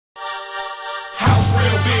House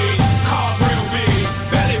real big, cars real big,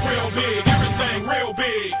 belly real big, everything real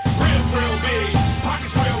big, rims real big,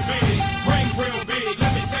 pockets real big, rings real big.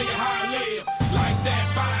 Let me tell you how I live. Like that,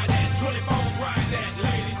 buy that, 24s ride that,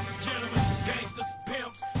 ladies, gentlemen, gangsters,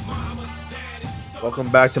 pimps, mamas, daddies. Welcome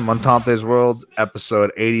back to Montante's World,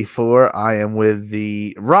 episode 84. I am with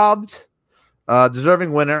the robbed,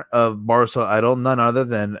 deserving winner of Barca Idol, none other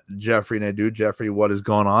than Jeffrey Nadeau. Jeffrey, what is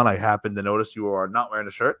going on? I happen to notice you are not wearing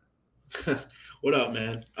a shirt. What up,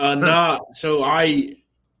 man? Nah. So I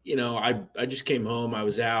just came home. I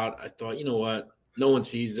was out. I thought, you know what? No one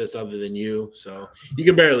sees this other than you, so you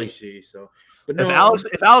can barely see. So, but no,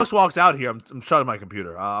 If Alex walks out here, I'm shutting my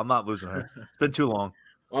computer. I'm not losing her. It's been too long.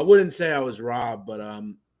 I wouldn't say I was robbed, but I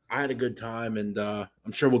had a good time, and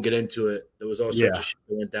I'm sure we'll get into it. There was all sorts of shit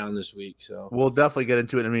that went down this week, so we'll definitely get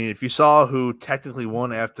into it. I mean, if you saw who technically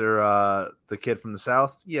won after the kid from the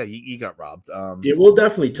South, yeah, he got robbed. Yeah, we'll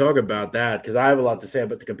definitely talk about that because I have a lot to say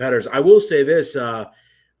about the competitors. I will say this: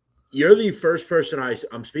 you're the first person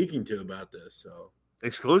I'm speaking to about this, so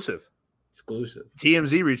exclusive.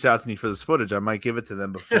 TMZ reached out to me for this footage. I might give it to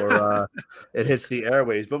them before it hits the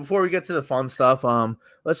airwaves. But before we get to the fun stuff,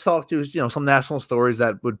 let's talk to some national stories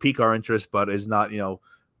that would pique our interest, but is not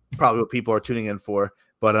probably what people are tuning in for.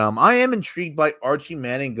 But I am intrigued by Archie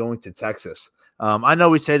Manning going to Texas. I know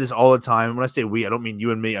we say this all the time. When I say we, I don't mean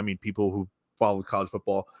you and me. I mean people who follow college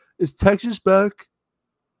football. Is Texas back?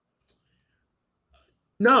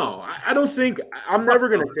 No, I don't think. I'm never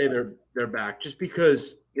going to say they're back just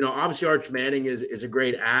because. Obviously Arch Manning is a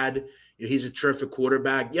great ad. He's a terrific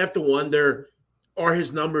quarterback. You have to wonder, are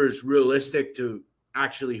his numbers realistic to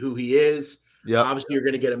actually who he is? Yeah. Obviously, you're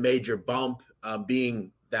going to get a major bump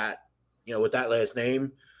being that, with that last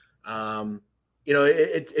name.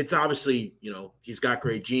 It's obviously, he's got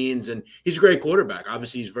great genes and he's a great quarterback.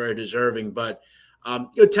 Obviously, he's very deserving. But,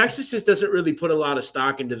 Texas just doesn't really put a lot of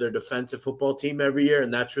stock into their defensive football team every year,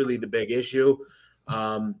 and that's really the big issue.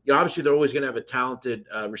 Obviously, they're always going to have a talented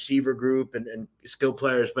receiver group and skill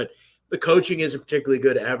players, but the coaching isn't particularly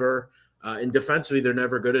good ever. And defensively, they're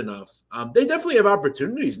never good enough. They definitely have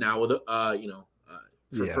opportunities now with,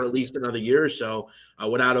 for at least another year or so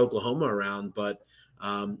without Oklahoma around. But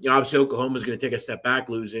obviously, Oklahoma is going to take a step back,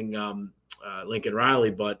 losing Lincoln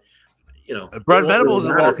Riley. But Brent Venables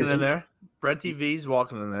is walking in there. Brent TV's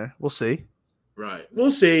walking in there. We'll see. Right.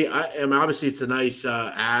 We'll see. Obviously, it's a nice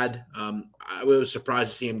ad. I was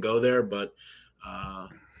surprised to see him go there, but,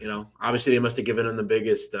 obviously they must have given him the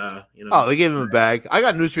biggest, Oh, they gave him a bag. I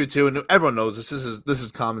got news for you, too, and everyone knows this. This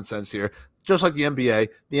is common sense here. Just like the NBA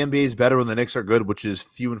is better when the Knicks are good, which is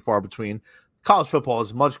few and far between. College football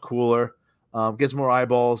is much cooler, gets more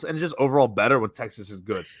eyeballs, and it's just overall better when Texas is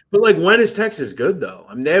good. But, when is Texas good, though?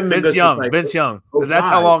 I mean, they haven't been good since, Vince Young. That's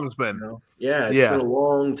how long it's been. Yeah, it's been a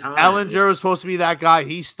long time. Ellinger was supposed to be that guy.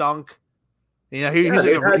 He stunk. He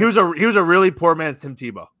was a really poor man's Tim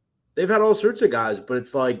Tebow. They've had all sorts of guys, but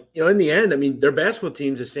it's like, in the end, I mean, their basketball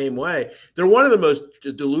team's the same way. They're one of the most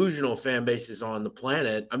delusional fan bases on the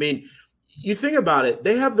planet. I mean, you think about it,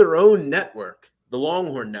 they have their own network, the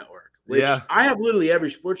Longhorn Network, which I have literally every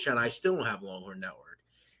sports channel. I still don't have Longhorn Network.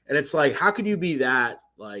 And it's like, how could you be that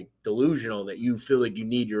delusional that you feel like you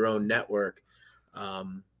need your own network?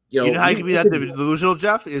 You know how you can be that delusional,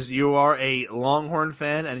 Jeff? Is you are a Longhorn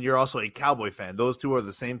fan and you're also a Cowboy fan. Those two are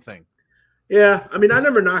the same thing. Yeah, I mean, I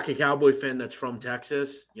never knock a Cowboy fan that's from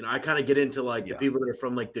Texas. I kind of get into the people that are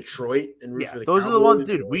from Detroit and root for the those Cowboys. are the ones,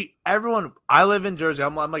 dude. I live in Jersey.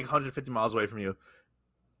 I'm like 150 miles away from you.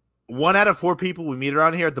 1 out of 4 people we meet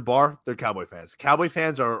around here at the bar, they're Cowboy fans. Cowboy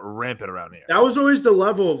fans are rampant around here. That was always the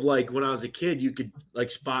level of when I was a kid, you could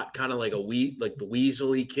spot kind of the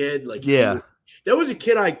Weasley kid. There was a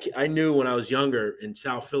kid I knew when I was younger in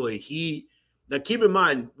South Philly. Now keep in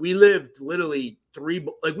mind, we lived literally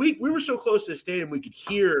we were so close to the stadium we could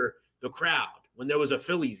hear the crowd when there was a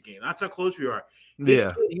Phillies game. That's how close we are. This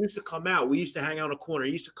kid used to come out. We used to hang out in a corner.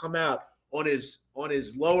 He used to come out on his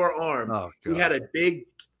lower arm. Oh, he had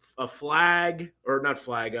a flag, or not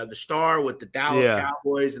flag, the star with the Dallas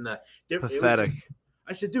Cowboys and pathetic.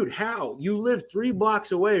 I said, dude, how? You live 3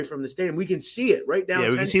 blocks away from the stadium. We can see it right down. Yeah,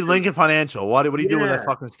 we can see Lincoln Financial. What are you doing with that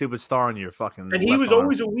fucking stupid star on your fucking? And he was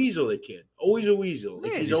always a weasel, the kid. Always a weasel.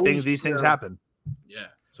 Yeah, these things happen. Yeah,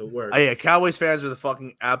 so it works. Yeah, Cowboys fans are the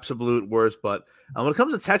fucking absolute worst. But when it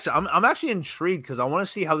comes to Texas, I'm actually intrigued because I want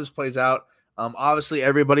to see how this plays out. Obviously,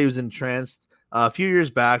 everybody was entranced a few years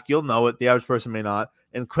back. You'll know it. The average person may not.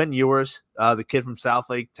 And Quinn Ewers, the kid from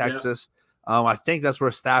Southlake, Texas. Yeah. I think that's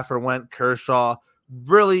where Stafford went. Kershaw.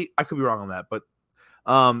 Really, I could be wrong on that, but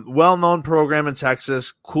well-known program in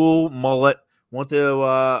Texas. Cool mullet. Went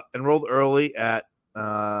to enrolled early at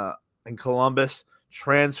in Columbus.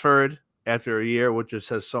 transferred after a year, which just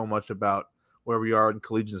says so much about where we are in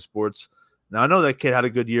collegiate sports. Now I know that kid had a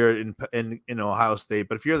good year in Ohio State,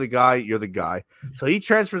 but if you're the guy, you're the guy. So he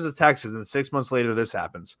transfers to Texas, and 6 months later, this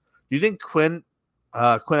happens. Do you think Quinn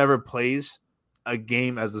ever plays a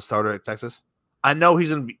game as the starter at Texas? I know he's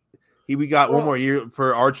gonna be. We got one more year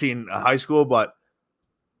for Archie in high school, but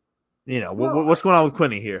what's going on with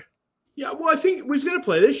Quinny here? Yeah, well, I think he's going to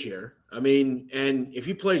play this year. I mean, and if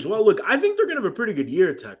he plays well, look, I think they're going to have a pretty good year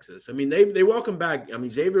at Texas. I mean, they welcome back. I mean,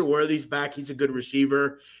 Xavier Worthy's back. He's a good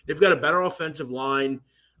receiver. They've got a better offensive line.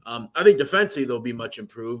 I think defensively they'll be much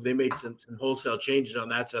improved. They made some wholesale changes on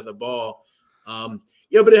that side of the ball. But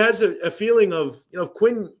it has a feeling of, if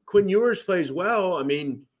Quinn Ewers plays well, I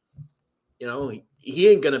mean, he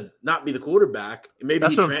ain't going to not be the quarterback. Maybe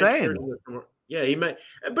that's what I'm saying. Yeah, he might.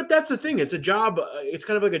 But that's the thing. It's a job. It's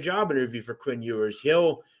kind of like a job interview for Quinn Ewers.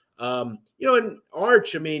 He'll, and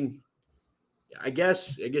Arch, I mean, I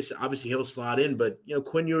guess obviously he'll slot in, but,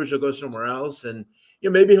 Quinn Ewers will go somewhere else. And,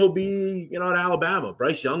 maybe he'll be, at Alabama.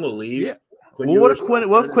 Bryce Young will leave. Yeah. What if Quinn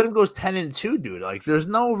goes 10-2, dude? Like, there's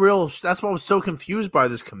no real – that's why I was so confused by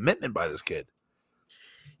this commitment by this kid.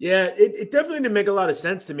 Yeah, it definitely didn't make a lot of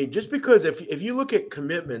sense to me, just because if you look at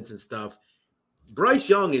commitments and stuff, Bryce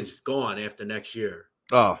Young is gone after next year.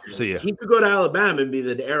 Oh, see ya. He could go to Alabama and be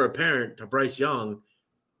the heir apparent to Bryce Young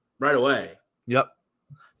right away. Yep.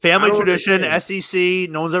 Family tradition, SEC,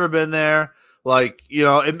 no one's ever been there. Like,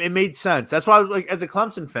 it made sense. That's why, as a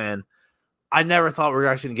Clemson fan, I never thought we were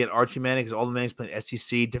actually going to get Archie Manning because all the Mannings played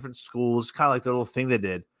SEC, different schools, kind of like the little thing they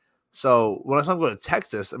did. So when I saw him go to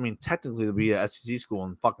Texas, I mean, technically there'll be a SEC school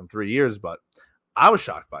in fucking 3 years, but I was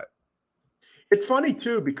shocked by it. It's funny,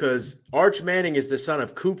 too, because Arch Manning is the son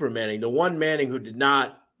of Cooper Manning, the one Manning who did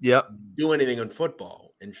not do anything in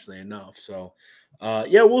football, interestingly enough. So,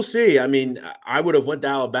 we'll see. I mean, I would have went to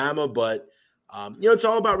Alabama, but, it's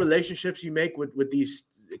all about relationships you make with these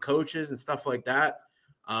coaches and stuff like that.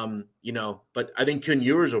 But I think Quinn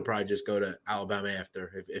Ewers will probably just go to Alabama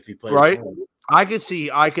after if he plays. Right. I could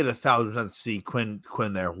 1,000% see Quinn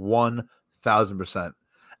there, 1,000%.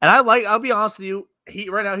 And I'll be honest with you,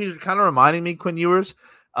 right now he's kind of reminding me, Quinn Ewers,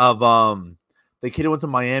 of the kid who went to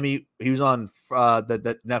Miami. He was on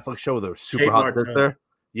that Netflix show with a super Tate hot Martell. there.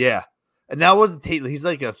 Yeah. And that wasn't Tate. He's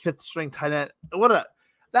like a fifth string tight end.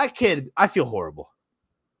 That kid, I feel horrible.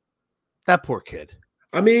 That poor kid.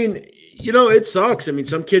 I mean, it sucks. I mean,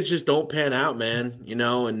 some kids just don't pan out, man,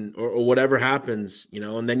 or whatever happens,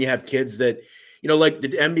 and then you have kids that, like the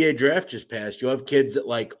NBA draft just passed. You have kids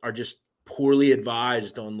that are just poorly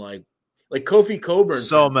advised on like Kofi Coburn.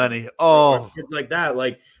 So many. Oh, kids like that.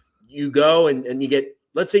 Like you go and you get,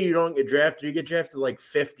 let's say you don't get drafted, you get drafted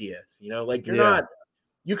 50th, you're not,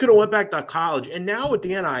 you could have went back to college. And now with the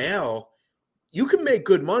NIL, you can make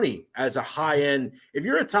good money as a high end. If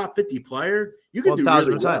you're a top 50 player, you can do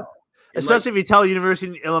really well. Especially if you tell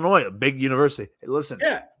University of Illinois, a big university. Hey, listen.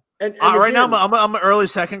 Yeah. And right now I'm an early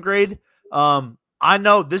second grade. I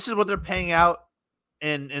know this is what they're paying out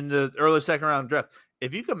in the early second round draft.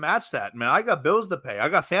 If you can match that, man, I got bills to pay. I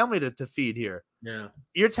got family to feed here. Yeah.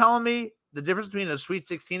 You're telling me the difference between a Sweet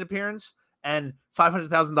 16 appearance and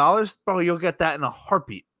 $500,000? Bro, you'll get that in a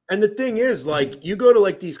heartbeat. And the thing is, you go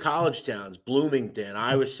to these college towns, Bloomington,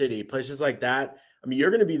 Iowa City, places like that. I mean, you're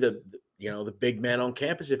going to be the big man on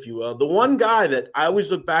campus, if you will. The one guy that I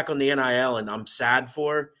always look back on the NIL and I'm sad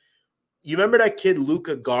for, you remember that kid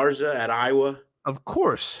Luka Garza at Iowa? Of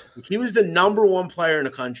course. He was the number one player in the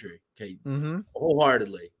country, okay,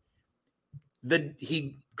 wholeheartedly.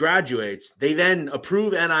 He graduates. They then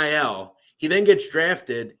approve NIL. He then gets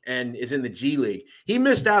drafted and is in the G League. He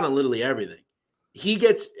missed out on literally everything. He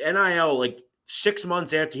gets NIL 6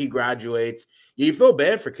 months after he graduates. You feel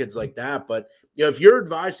bad for kids like that, but if you're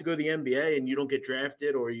advised to go to the NBA and you don't get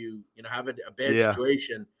drafted or you have a bad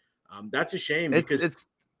situation, that's a shame because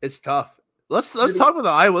it's tough. Let's talk about the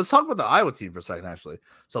Iowa. Let's talk about the Iowa team for a second, actually.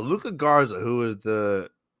 So Luka Garza,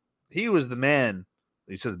 he was the man.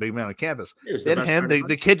 You said the big man on campus. Then him,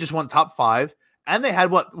 the kid just went top 5, and they had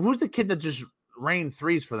who's the kid that just rained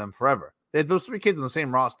threes for them forever? They had those 3 kids on the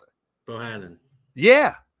same roster. Bohannon.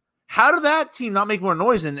 Yeah. How did that team not make more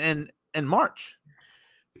noise in March?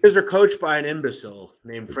 Because they're coached by an imbecile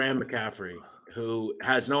named Fran McCaffrey, who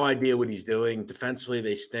has no idea what he's doing. Defensively,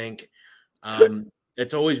 they stink.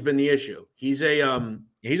 It's always been the issue. He's a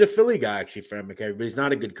Philly guy, actually, Fran McCaffrey, but he's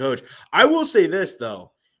not a good coach. I will say this,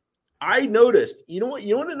 though. I noticed, you know what?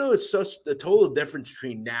 You want to know it's such the total difference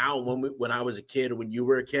between now and when I was a kid or when you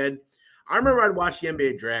were a kid? I remember I'd watch the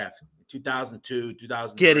NBA draft in 2002,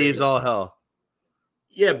 2003. Giddy as all hell.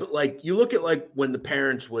 Yeah, but you look at when the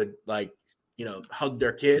parents would hug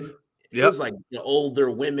their kid It was like the older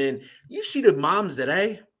women. You see the moms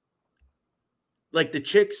today, like the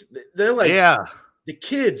chicks, they're like the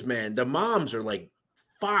kids, man. The moms are like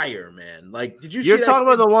fire, man. Like, did you? You're see talking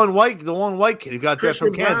about the one white kid who got dressed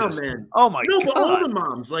from Kansas. Brown, man. Oh my god! But all the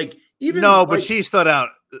moms, like even but she stood out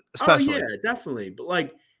especially. Oh yeah, definitely. But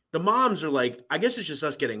like the moms are like, I guess it's just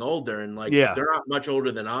us getting older, and like they're not much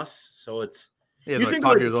older than us, so it's you like think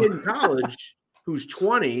 5 like years a kid in college who's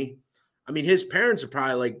 20. I mean, his parents are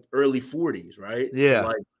probably like early 40s, right? Yeah, so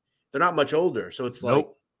like they're not much older, so it's like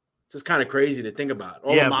it's just kind of crazy to think about.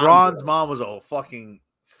 Braun's mom was a fucking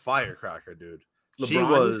firecracker, dude. LeBron, she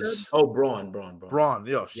was Braun.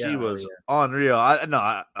 Yo, she was unreal.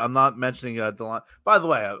 I'm not mentioning Delonte. By the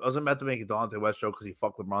way, I was about to make a Delonte West joke because he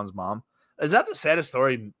fucked LeBron's mom. Is that the saddest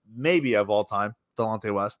story maybe of all time,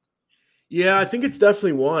 Delonte West? Yeah, I think it's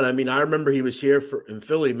definitely one. I mean, I remember he was here in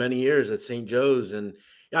Philly many years at St. Joe's, and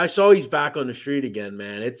I saw he's back on the street again,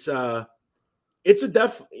 man. It's a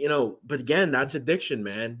but again, that's addiction,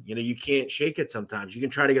 man. You can't shake it sometimes. You can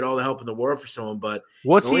try to get all the help in the world for someone, but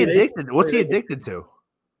what's he addicted to?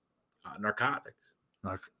 Narcotics.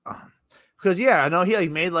 Because I know he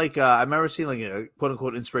made I remember seeing a quote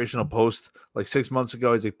unquote inspirational post 6 months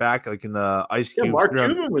ago. He's back in the Ice Cube. Mark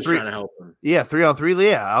Cuban was trying to help him. Yeah, 3-on-3.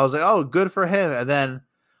 Yeah, I was like, oh, good for him. And then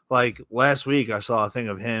last week I saw a thing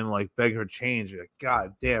of him begging her change.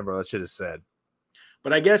 God damn, bro, that shit is sad.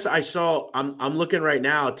 But I guess I'm looking right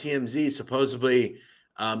now. TMZ supposedly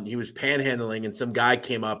he was panhandling, and some guy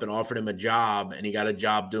came up and offered him a job, and he got a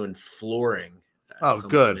job doing flooring. Oh,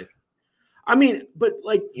 good. I mean, but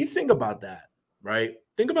you think about that, right?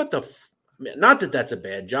 Think about not that that's a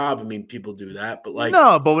bad job. I mean, people do that, but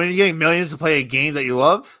no. But when you're getting millions to play a game that you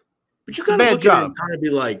love, but you gotta look at it and kind of be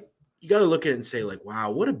you gotta look at it and say wow,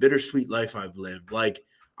 what a bittersweet life I've lived. I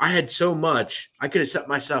had so much, I could have set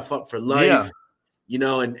myself up for life.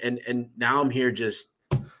 And now I'm here just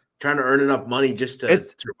trying to earn enough money just to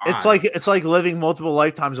survive. It's like living multiple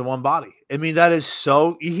lifetimes in one body. I mean, that is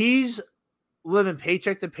he's living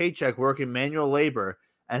paycheck to paycheck, working manual labor,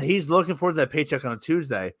 and he's looking forward to that paycheck on a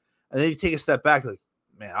Tuesday. And then you take a step back,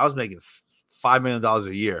 man, I was making $5 million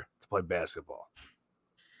a year to play basketball.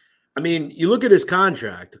 I mean, you look at his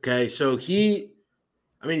contract, okay? So the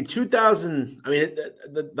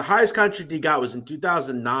highest contract he got was in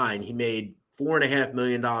 2009. He made $4.5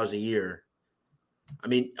 million a year. I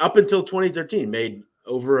mean, up until 2013, made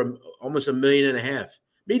over almost $1.5 million.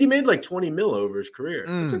 He made like 20 mil over his career.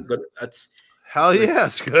 That's hell yeah,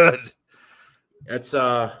 it's good. That's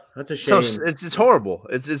a shame. So it's horrible.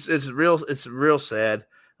 It's real sad.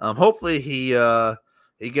 Hopefully he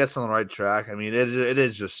gets on the right track. I mean, it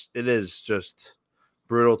is just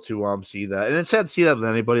brutal to see that, and it's sad to see that with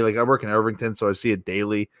anybody. I work in Irvington, so I see it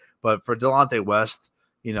daily. But for Delonte West,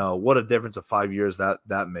 what a difference of 5 years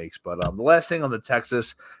that makes. But the last thing on the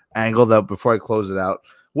Texas angle, that before I close it out,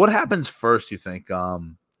 what happens first? You think?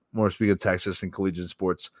 More speaking of Texas and collegiate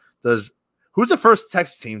sports, who's the first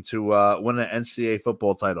Texas team to win an NCAA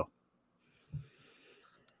football title?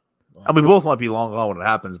 I mean, both might be long gone when it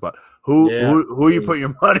happens, but who are you putting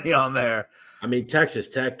your money on there? I mean, Texas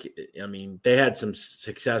Tech. I mean, they had some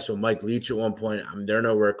success with Mike Leach at one point. I mean, they're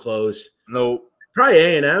nowhere close. No. Probably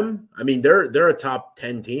A&M. I mean, they're a top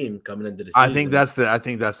 10 team coming into the season. I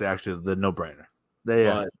think that's actually the no-brainer.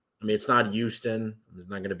 I mean, it's not Houston. It's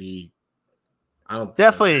not going to be.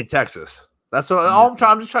 Definitely in Texas. That's what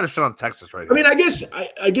I'm just trying to shut on Texas right now. I mean, I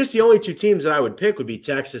guess the only two teams that I would pick would be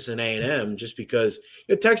Texas and A&M, just because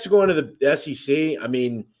Texas going to the SEC. I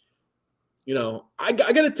mean, I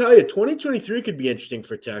got to tell you, 2023 could be interesting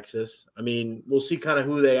for Texas. I mean, we'll see kind of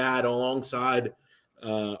who they add alongside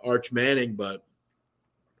Arch Manning, but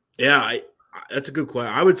yeah, that's a good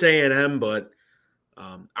question. I would say A&M, but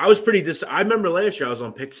I was pretty I remember last year I was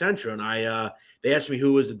on Pick Central, and they asked me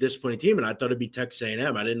who was a disappointing team, and I thought it'd be Texas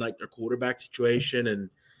A&M. I didn't like their quarterback situation, and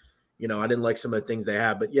I didn't like some of the things they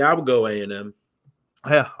had. But yeah, I would go A&M.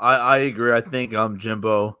 Yeah, I agree. I think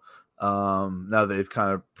Jimbo. Now they've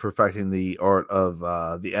kind of perfecting the art of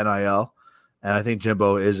the NIL, and I think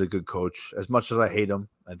Jimbo is a good coach. As much as I hate him,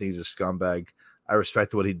 I think he's a scumbag. I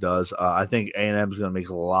respect what he does. I think A&M is going to make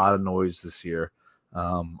a lot of noise this year.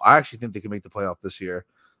 I actually think they can make the playoff this year,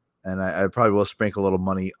 and I probably will sprinkle a little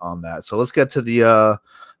money on that. So let's get to the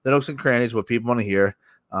nooks and crannies, what people want to hear.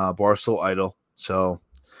 Barstool Idol. So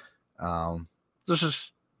let's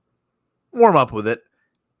just warm up with it.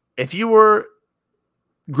 If you were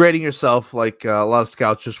grading yourself like a lot of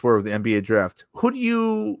scouts just were with the NBA draft, who do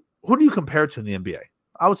you compare to in the NBA?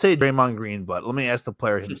 I would say Draymond Green, but let me ask the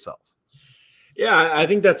player himself. Yeah, I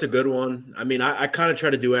think that's a good one. I mean, I kind of try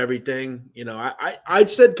to do everything. I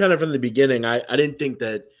said kind of from the beginning, I didn't think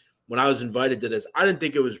that when I was invited to this, I didn't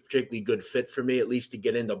think it was a particularly good fit for me, at least to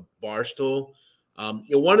get into Barstool.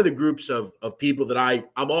 One of the groups of people that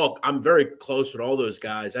I'm very close with all those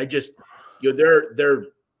guys. I just,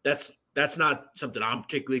 that's not something I'm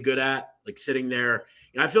particularly good at, like sitting there.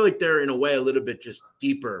 I feel like they're in a way a little bit just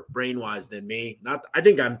deeper brain-wise than me. I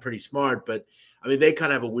think I'm pretty smart, but I mean, they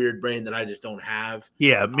kind of have a weird brain that I just don't have.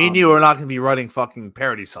 Yeah, me and you are not going to be writing fucking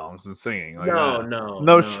parody songs and singing. Like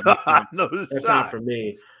no shot. That's not for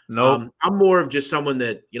me. No, I'm more of just someone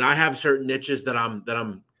that I have certain niches that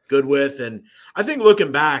I'm good with, and I think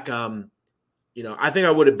looking back, I think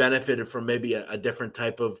I would have benefited from maybe a different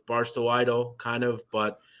type of Barstool Idol kind of,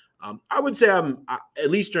 but I would say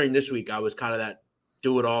at least during this week I was kind of that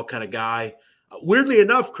do it all kind of guy. Weirdly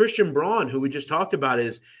enough, Christian Braun, who we just talked about,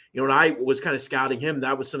 is when I was kind of scouting him,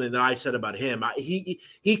 that was something that I said about him.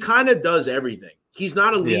 He kind of does everything. He's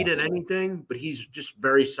not elite at anything, but he's just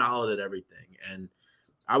very solid at everything. And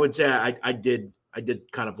I would say I did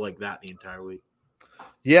kind of like that the entire week.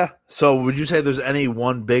 Yeah. So would you say there's any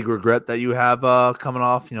one big regret that you have coming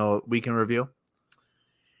off, week in review?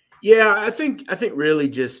 Yeah, I think really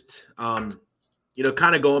just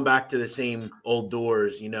kind of going back to the same old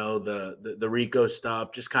doors, the Rico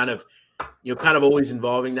stuff, just kind of always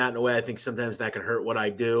involving that in a way. I think sometimes that can hurt what I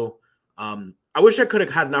do. I wish I could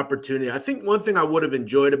have had an opportunity. I think one thing I would have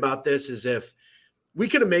enjoyed about this is if we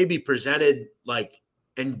could have maybe presented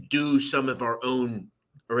and do some of our own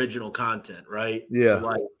original content, right? Yeah.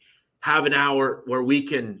 So have an hour where we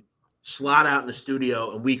can slot out in the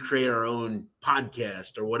studio and we create our own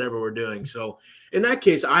podcast or whatever we're doing. So in that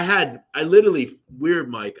case, I literally, weird,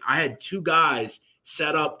 Mike, I had two guys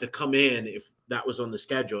set up to come in if that was on the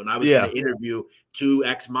schedule. And I was going to interview two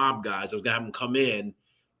ex-mob guys. I was going to have them come in,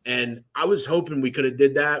 and I was hoping we could have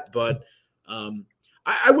did that. But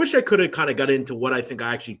I wish I could have kind of got into what I think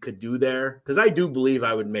I actually could do there, because I do believe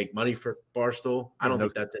I would make money for Barstool. I don't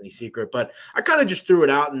think that's any secret, but I kind of just threw it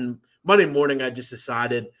out. And Monday morning, I just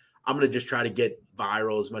decided I'm going to just try to get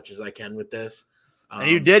viral as much as I can with this. And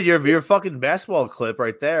you did your fucking basketball clip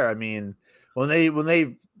right there. I mean, when they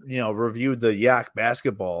reviewed the Yak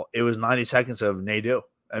basketball, it was 90 seconds of Nadeau.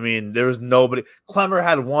 I mean, there was nobody. Clemmer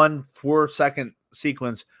had 1 4-second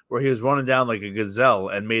sequence where he was running down like a gazelle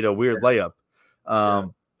and made a weird layup.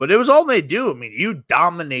 But it was all they do. I mean, you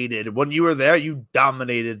dominated when you were there. You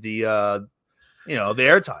dominated the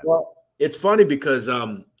airtime. Well, it's funny because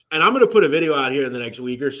and I'm going to put a video out here in the next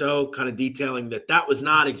week or so, kind of detailing that was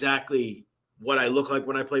not exactly what I look like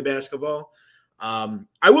when I play basketball.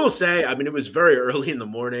 I will say, I mean, it was very early in the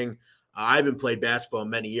morning. I haven't played basketball in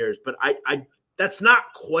many years, but I that's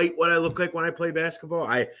not quite what I look like when I play basketball.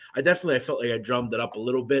 I felt like I drummed it up a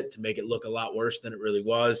little bit to make it look a lot worse than it really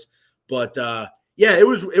was. But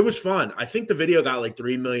it was fun. I think the video got like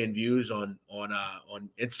 3 million views on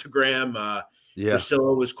Instagram.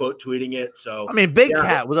 Priscilla was quote tweeting it. So I mean, Big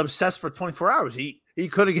Cat was obsessed for 24 hours. He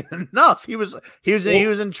couldn't get enough. He was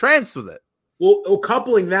entranced with it. Well,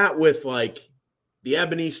 coupling that with like the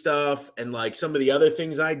Ebony stuff and like some of the other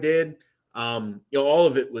things I did, all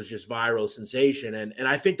of it was just viral sensation. And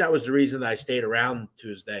I think that was the reason that I stayed around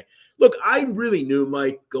Tuesday. Look, I really knew,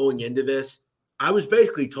 Mike, going into this. I was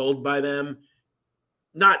basically told by them,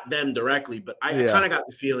 not them directly, but I kind of got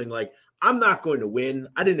the feeling like I'm not going to win.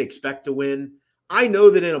 I didn't expect to win. I know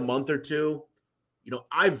that in a month or two,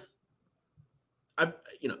 I've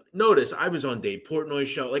notice I was on Dave Portnoy's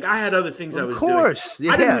show. Like I had other things I was doing. Of course.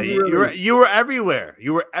 Yeah. You were everywhere.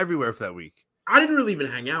 You were everywhere for that week. I didn't really even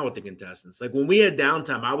hang out with the contestants. Like when we had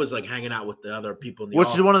downtime, I was like hanging out with the other people in the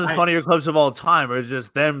office. Is one of the funnier clips of all time. Where it's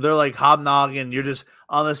just them. They're like hobnogging. You're just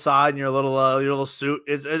on the side in your little suit.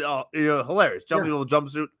 It's hilarious. Little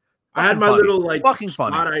jumpsuit. I had my little like fucking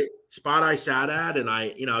spot I sat at, and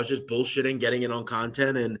I was just bullshitting, getting it on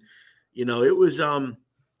content, and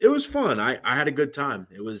it was fun. I had a good time.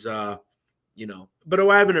 It was, but do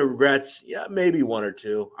I have any regrets? Yeah, maybe one or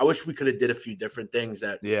two. I wish we could have did a few different things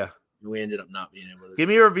that we ended up not being able to. Give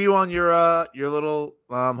me a review on your little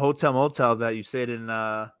hotel motel that you stayed in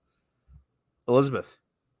Elizabeth.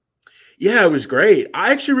 Yeah, it was great.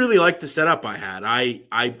 I actually really liked the setup I had.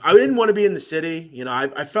 I didn't want to be in the city.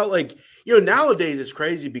 I felt like, nowadays it's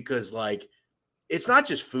crazy because like, it's not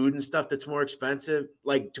just food and stuff that's more expensive.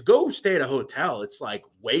 Like to go stay at a hotel, it's like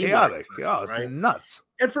way chaotic. More, right? It's nuts.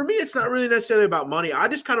 And for me, it's not really necessarily about money. I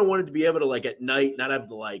just kind of wanted to be able to like at night, not have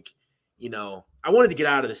to I wanted to get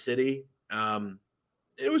out of the city.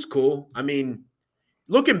 It was cool. I mean,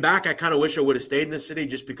 looking back, I kind of wish I would have stayed in the city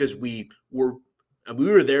just because we were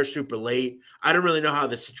there super late. I didn't really know how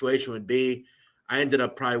the situation would be. I ended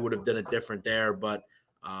up probably would have done it different there, but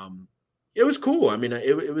It was cool. I mean,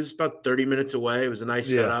 it was about 30 minutes away. It was a nice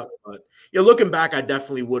Yeah. setup. But looking back, I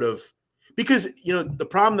definitely would have, because the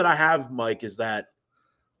problem that I have, Mike, is that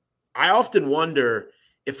I often wonder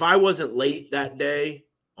if I wasn't late that day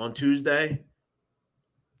on Tuesday,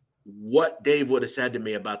 what Dave would have said to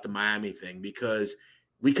me about the Miami thing, because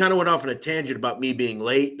we kind of went off on a tangent about me being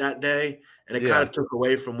late that day, and it kind of took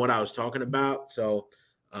away from what I was talking about. So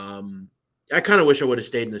I kind of wish I would have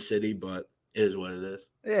stayed in the city, but it is what it is.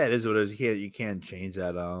 Yeah, it is what it is. You can't change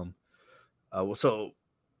that. So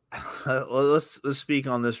let's speak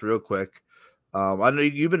on this real quick. I know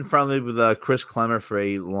you've been friendly with Chris Clemmer for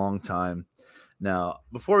a long time. Now,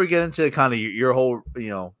 before we get into kind of your whole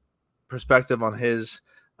perspective on his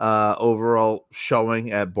overall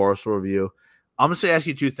showing at Barstool Review, I'm just gonna ask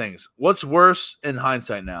you two things. What's worse in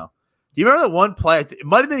hindsight now? Do you remember that one play? It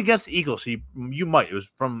might have been against the Eagles. So you might. It was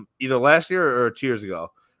from either last year or 2 years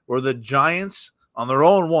ago, where the Giants on their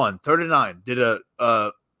own 3rd and 9 did a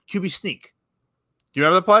QB sneak. Do you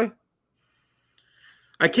remember the play?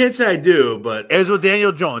 I can't say I do, but it was with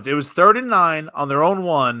Daniel Jones. It was 3rd and 9 on their own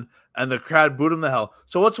 1, and the crowd booed him the hell.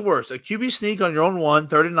 So what's worse, a QB sneak on your own 1,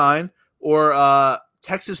 3rd and 9, or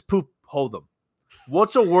Texas poop hold'em?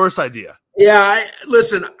 What's a worse idea? Yeah,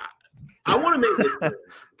 listen. I want to make this clear.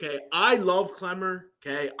 Okay, I love Clemmer.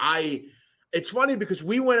 Okay, it's funny because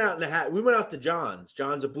we went out to John's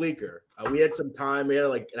a Bleecker. We had some time. We had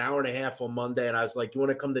like an hour and a half on Monday, and I was like, "You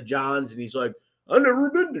want to come to John's?" And he's like, "I've never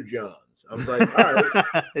been to John's." I was like, "All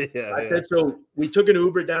right." I said, so we took an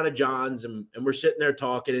Uber down to John's, and we're sitting there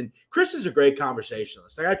talking. And Chris is a great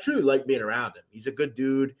conversationalist. Like, I truly like being around him. He's a good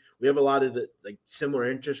dude. We have a lot of similar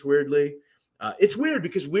interests. Weirdly, it's weird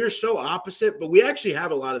because we're so opposite, but we actually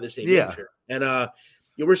have a lot of the same interest.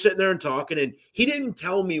 And we're sitting there and talking, and he didn't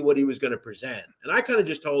tell me what he was going to present. And I kind of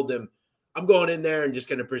just told him, I'm going in there and just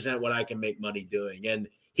going to present what I can make money doing. And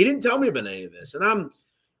he didn't tell me about any of this. And I'm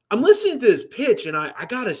listening to this pitch, and I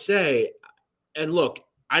got to say, and look,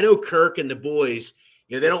 I know Kirk and the boys,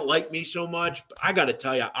 they don't like me so much, but I got to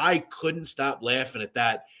tell you, I couldn't stop laughing at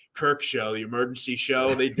that Kirk show, the emergency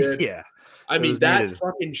show they did. Yeah. I mean, that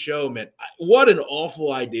fucking show, man, what an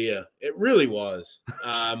awful idea. It really was.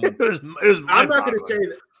 It was I'm not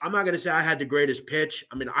going to say I had the greatest pitch.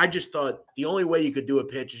 I mean, I just thought the only way you could do a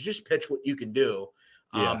pitch is just pitch what you can do.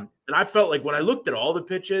 And I felt like when I looked at all the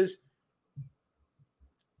pitches,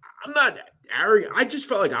 I'm not arrogant. I just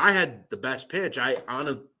felt like I had the best pitch.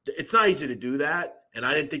 It's not easy to do that, and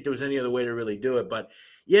I didn't think there was any other way to really do it. But,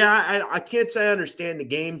 yeah, I can't say I understand the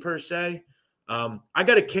game per se. I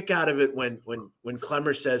got a kick out of it when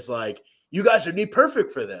Clemmer says, like, you guys would be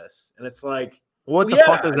perfect for this. And it's like, what the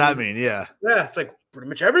fuck does that mean? Yeah. Yeah. It's like pretty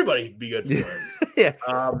much everybody would be good for it.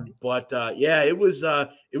 Yeah. It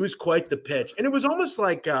was quite the pitch. And it was almost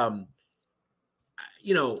like, and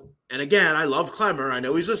again, I love Clemmer. I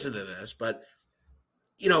know he's listening to this, but,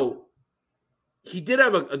 he did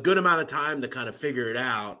have a good amount of time to kind of figure it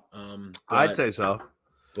out. I'd say so.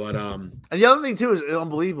 But and the other thing too is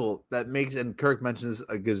unbelievable that makes, and Kirk mentions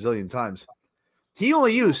a gazillion times, he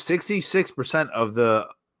only used 66% of the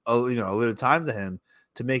allotted time to him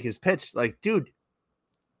to make his pitch. Like, dude,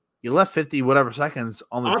 you left 50 whatever seconds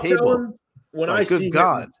on the table. Tell him when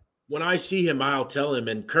I see him, I'll tell him.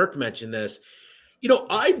 And Kirk mentioned this.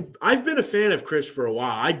 I've been a fan of Chris for a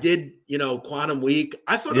while. I did, Quantum Week.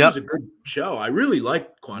 I thought it was a good show. I really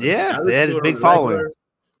liked Quantum Week. Yeah, they had a big following.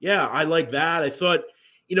 Yeah, I like that. I thought.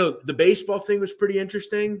 The baseball thing was pretty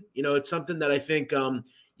interesting. It's something that I think, can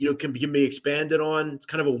be expanded on. It's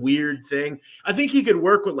kind of a weird thing. I think he could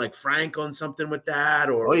work with like Frank on something with that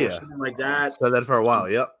or something like that. Said that for a while.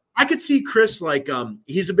 Yep. I could see Chris, like,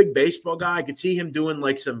 he's a big baseball guy. I could see him doing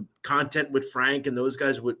like some content with Frank, and those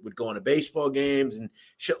guys would go into baseball games and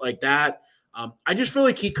shit like that. I just feel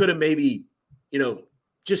like he could have maybe,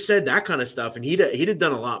 just said that kind of stuff, and he'd have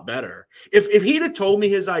done a lot better. If he'd have told me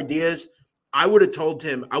his ideas, I would have told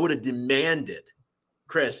him, I would have demanded,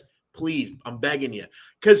 Chris, please, I'm begging you.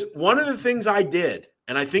 Because one of the things I did,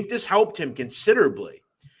 and I think this helped him considerably,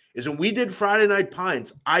 is when we did Friday Night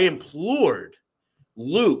Pints, I implored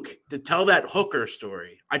Luke to tell that hooker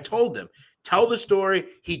story. I told him, tell the story.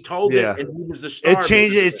 He told it, and he was the star. It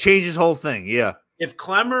changed his whole thing, yeah. If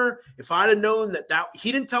I'd have known that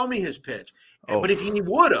he didn't tell me his pitch, but if he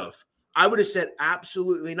would have, I would have said,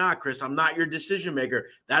 absolutely not, Chris. I'm not your decision maker.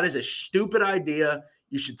 That is a stupid idea.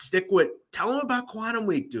 You should stick with. Tell him about Quantum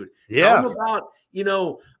Week, dude. Yeah. Tell him about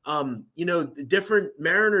the different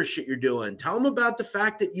Mariners shit you're doing. Tell him about the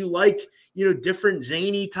fact that you like different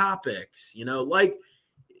zany topics. Like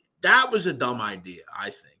that was a dumb idea. I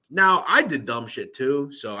think. Now I did dumb shit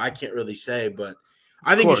too, so I can't really say, but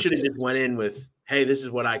I think you should have just went in with, hey, this is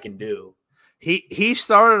what I can do. He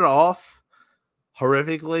started off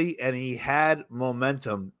horrifically, and he had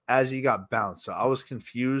momentum as he got bounced. So I was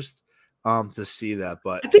confused to see that,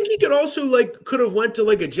 but I think he could have went to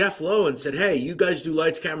like a Jeff Lowe and said, "Hey, you guys do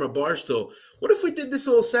Lights Camera Barstool. What if we did this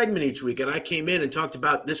little segment each week and I came in and talked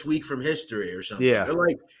about this week from history or something?" Yeah. Or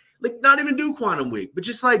like not even do Quantum Week, but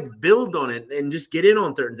just like build on it and just get in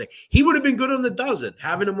on certain things. He would have been good on the dozen,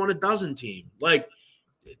 having him on a dozen team. Like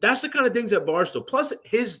that's the kind of things at Barstool. Plus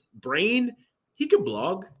his brain, he could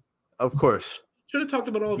blog. Of course. Should have talked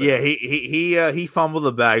about all that. Yeah, he fumbled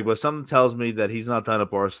the bag, but something tells me that he's not done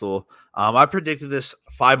at Barstool. I predicted this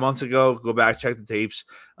 5 months ago. Go back, check the tapes.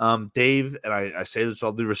 Dave, and I say this with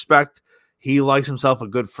all due respect, he likes himself a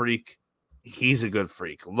good freak. He's a good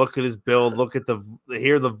freak. Look at his build. Look at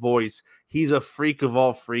hear the voice. He's a freak of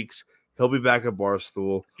all freaks. He'll be back at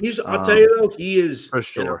Barstool. I'll tell you though, he is for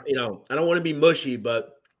sure. You know, I don't want to be mushy,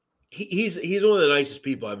 but he's one of the nicest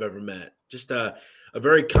people I've ever met. Just a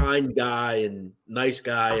very kind guy and nice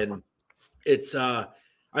guy. And it's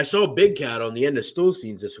I saw Big Cat on the End of Stool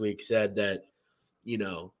Scenes this week said that, you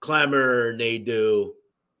know, Clemmer, Nadeau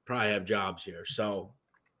probably have jobs here. So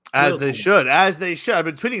as they should. I've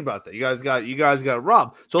been tweeting about that. You guys got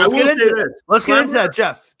robbed. So let's get into that,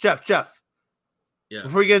 Jeff. Yeah.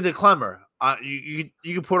 Before we get into Clemmer, you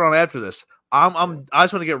can put on after this. I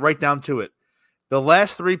just want to get right down to it. The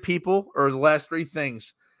last three people or the last three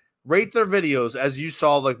things, rate their videos as you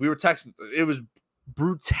saw. Like we were texting, it was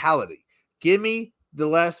brutality. Give me the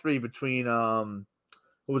last three between what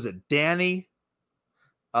was it, Danny,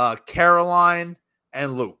 Caroline,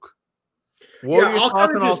 and Luke. What are your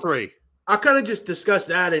thoughts on all three? I'll kind of just discuss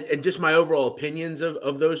that and just my overall opinions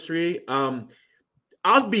of those three.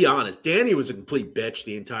 I'll be honest, Danny was a complete bitch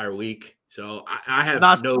the entire week. So I have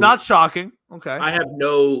not shocking. Okay. I have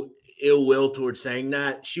no ill will towards saying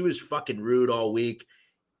that. She was fucking rude all week.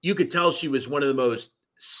 You could tell she was one of the most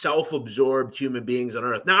self-absorbed human beings on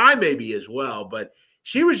earth. Now I may be as well, but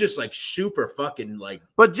she was just like super fucking like.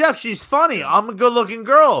 But Jeff, she's funny. I'm a good-looking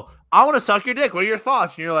girl. I want to suck your dick. What are your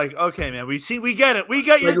thoughts? And you're like, okay, man, we get it. We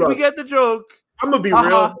get the joke. I'm gonna be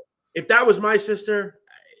real. If that was my sister,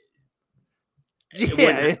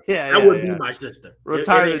 that wouldn't be my sister.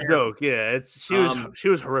 Retire the joke. Yeah, she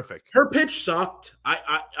was horrific. Her pitch sucked.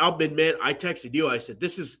 I'll admit, I texted you. I said,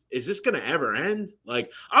 "Is this gonna ever end?" Like,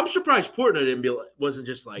 I'm surprised Portnoy wasn't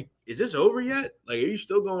just like, "Is this over yet? Like, are you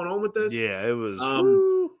still going on with this?" Yeah, it was.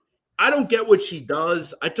 I don't get what she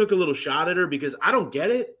does. I took a little shot at her because I don't get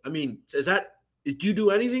it. I mean, do you do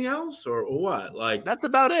anything else or what? Like, that's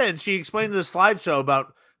about it. And she explained in the slideshow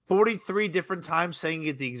about 43 different times saying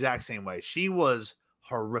it the exact same way. She was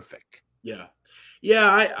horrific. Yeah.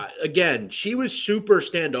 Yeah. Again, she was super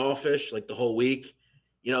standoffish like the whole week.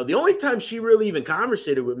 You know, the only time she really even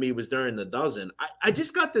conversated with me was during the dozen. I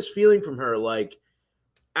just got this feeling from her, like,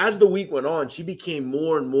 as the week went on, she became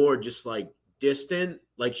more and more just like distant,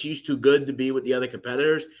 like she's too good to be with the other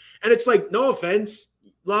competitors. And it's like, no offense,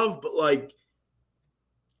 love, but like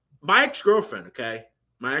my ex-girlfriend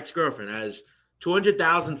has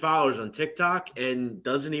 200,000 followers on TikTok and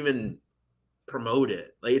doesn't even promote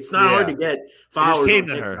it. Like, it's not hard to get followers on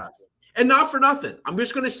TikTok. And not for nothing. I'm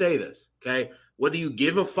just going to say this, okay? Whether you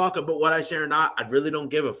give a fuck about what I say or not, I really don't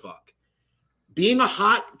give a fuck. Being a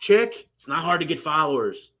hot chick, it's not hard to get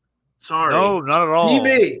followers. Sorry. No, not at all. See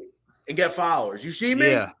me and get followers. You see me?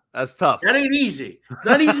 Yeah, that's tough. That ain't easy. It's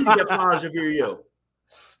not easy to get followers if you're you.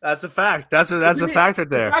 That's a fact. That's a factor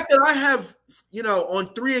there. The fact that I have,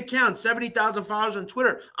 on 3 accounts, 70,000 followers on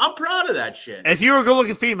Twitter, I'm proud of that shit. If you were a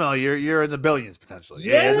good-looking female, you're in the billions potentially.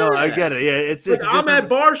 Yeah, no, I get it. Yeah, it's I'm at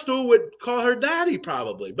Barstool would call her daddy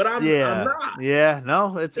probably, but I'm not. Yeah,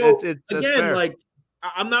 no, it's again fair. Like,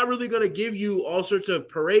 I'm not really going to give you all sorts of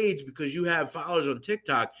parades because you have followers on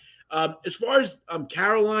TikTok. As far as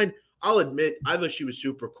Caroline, I'll admit I thought she was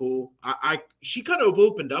super cool. She kind of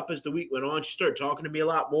opened up as the week went on. She started talking to me a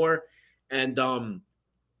lot more, and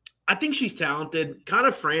I think she's talented, kind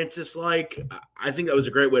of Francis-like. I think that was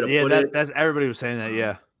a great way to put it. That's everybody was saying that.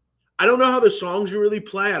 Yeah, I don't know how the songs you really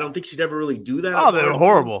play. I don't think she'd ever really do that. Oh, they were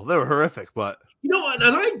horrible. They were horrific. But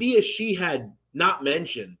an idea she had not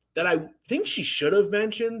mentioned that I think she should have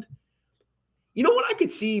mentioned. You know what I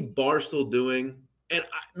could see Barstool doing, and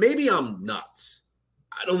maybe I'm nuts.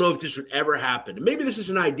 I don't know if this would ever happen. Maybe this is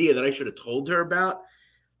an idea that I should have told her about.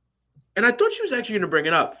 And I thought she was actually going to bring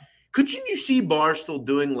it up. Could you see Barstool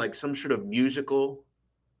doing like some sort of musical?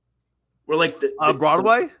 Where like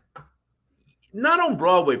Broadway? Not on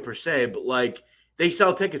Broadway per se, but like they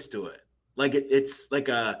sell tickets to it. Like it's like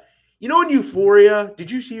in Euphoria.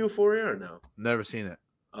 Did you see Euphoria or no? Never seen it.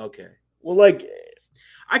 Okay. Well, like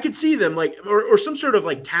I could see them like or some sort of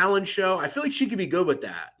like talent show. I feel like she could be good with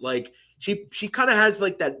that. Like she kind of has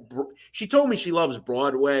like that. She told me she loves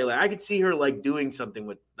Broadway. Like I could see her like doing something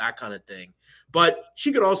with that kind of thing. But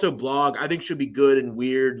she could also blog. I think she'll be good and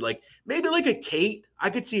weird. Like maybe like a Kate. I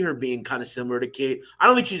could see her being kind of similar to Kate. I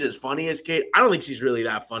don't think she's as funny as Kate. I don't think she's really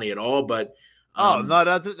that funny at all. But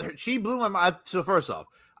no, she blew my mind. So first off,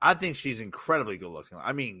 I think she's incredibly good looking.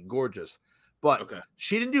 I mean, gorgeous. But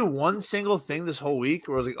she didn't do one single thing this whole week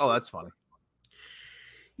where I was like, oh, that's funny.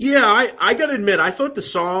 Yeah, I got to admit, I thought the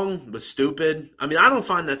song was stupid. I mean, I don't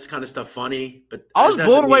find that kind of stuff funny. But I was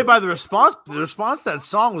blown away by the response. The response to that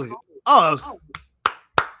song was like, oh,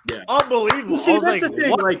 yeah, unbelievable. Well, see, that's the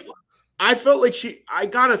thing. What? Like, I felt like I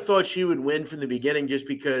kind of thought she would win from the beginning just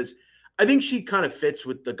because I think she kind of fits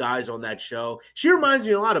with the guys on that show. She reminds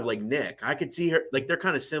me a lot of like Nick. I could see her, like, they're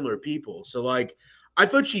kind of similar people. So, like, I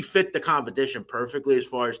thought she fit the competition perfectly as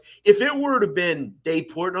far as if it were to have been Dave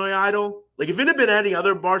Portnoy Idol, like if it had been any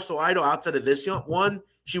other Barstool Idol outside of this one,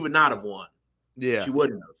 she would not have won. Yeah. She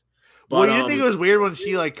wouldn't have. But, well, you didn't think it was weird when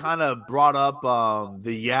she like kind of brought up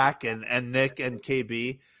the Yak and Nick and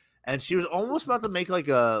KB, and she was almost about to make like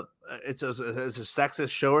it's a sexist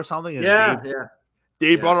show or something. And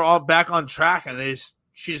Dave brought her all back on track, and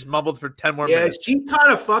she just mumbled for 10 more minutes. Yeah, she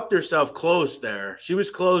kind of fucked herself close there. She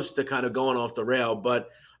was close to kind of going off the rail, but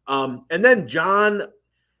and then John,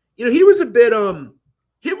 he was a bit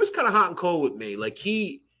he was kind of hot and cold with me. Like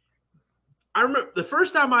I remember the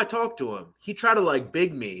first time I talked to him, he tried to like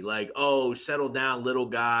big me, like, oh, settle down, little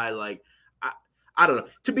guy. Like, I don't know.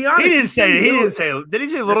 To be honest, he didn't say. Did he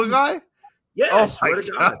say little guy? Yeah, I swear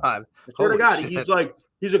to God. I swear to God. He's like,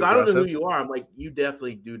 I don't know who you are. I'm like, you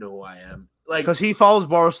definitely do know who I am. Like, because he follows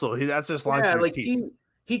Barstool. That's just line. Yeah, like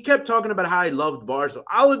he kept talking about how he loved Barstool.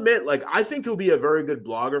 I'll admit, like, I think he'll be a very good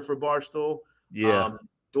blogger for Barstool. Yeah.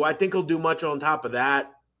 Do I think he'll do much on top of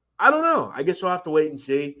that? I don't know. I guess we'll have to wait and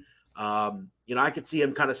see. I could see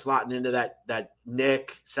him kind of slotting into that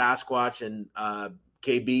Nick, Sasquatch, and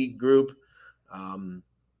KB group.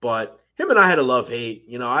 But him and I had a love-hate.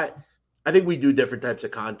 I think we do different types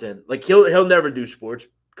of content. Like he'll never do sports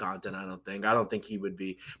content, I don't think he would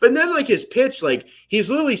be. But then like his pitch, like he's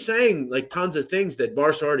literally saying like tons of things that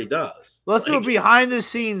Barstool already does. Let's do a behind the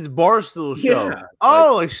scenes Barstool show. Yeah,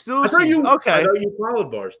 like Stu. I thought you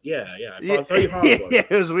followed Barstool. Yeah. I thought you followed Barstool. Yeah,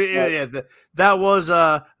 it was weird. Yeah. That was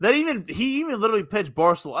he even literally pitched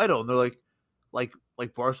Barstool Idol, and they're like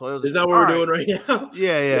Barstool Idol. Is that what we're doing right now?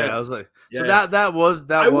 Yeah. I was like, so that was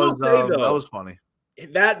funny.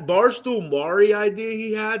 That Barstool Maury idea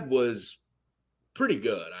he had was pretty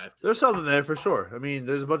good. There's something there for sure. I mean,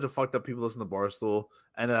 there's a bunch of fucked up people listening to Barstool,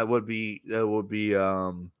 and that would be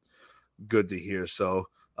good to hear. So,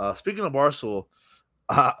 speaking of Barstool,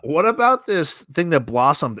 what about this thing that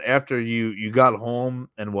blossomed after you got home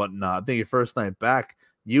and whatnot? I think your first night back,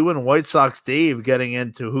 you and White Sox Dave getting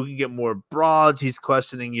into who can get more broads. He's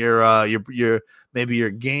questioning your maybe your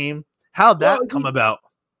game. How'd that come about?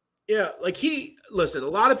 Yeah, like listen, a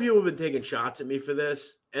lot of people have been taking shots at me for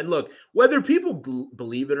this. And look, whether people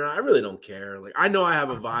believe it or not, I really don't care. Like, I know I have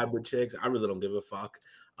a vibe with chicks. I really don't give a fuck.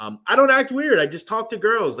 I don't act weird. I just talk to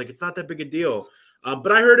girls. Like, it's not that big a deal.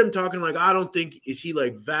 But I heard him talking like, I don't think, is he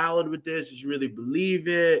like valid with this? Does he really believe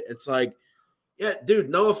it? It's like, yeah, dude,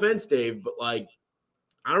 no offense, Dave, but like,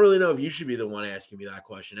 I don't really know if you should be the one asking me that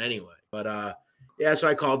question anyway. But yeah, so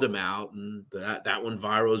I called him out, and that went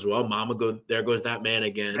viral as well. There goes that man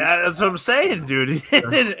again. Yeah, that's what I'm saying, dude.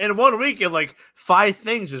 in 1 week, you have like 5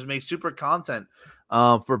 things just make super content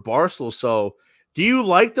for Barstool. So, do you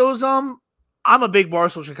like those? I'm a big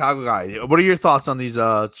Barstool Chicago guy. What are your thoughts on these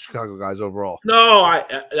Chicago guys overall? No,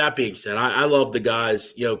 that being said, I love the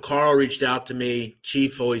guys. Carl reached out to me.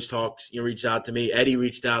 Chief always talks. Reached out to me. Eddie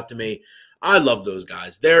reached out to me. I love those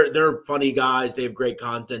guys. They're funny guys. They have great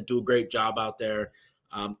content, do a great job out there.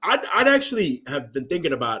 I'd actually have been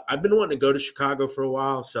thinking about. I've been wanting to go to Chicago for a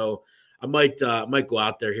while, so I might go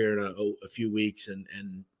out there here in a few weeks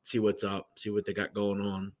and see what's up, see what they got going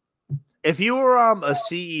on. If you were a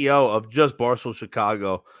CEO of just Barstool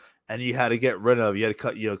Chicago, and you had to get rid of, you had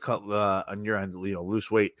to cut on your end, loose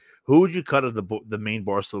weight, who would you cut of the main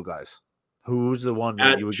Barstool guys? Who's the one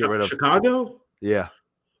that you would get rid of? Chicago? Yeah.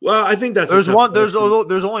 Well, I think that's there's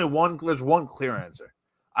only one clear answer.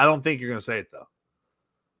 I don't think you're gonna say it though.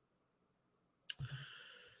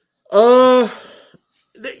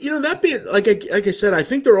 That being like I said, I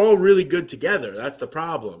think they're all really good together. That's the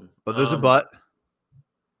problem. But there's a but.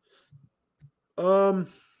 So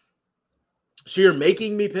you're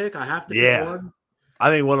making me pick. I have to pick one. I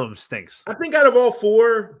think one of them stinks. I think out of all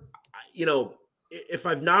 4, if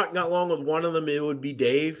I've not got along with one of them, it would be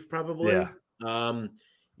Dave probably. Yeah.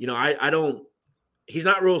 I don't. He's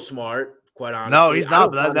not real smart, quite honestly. No, he's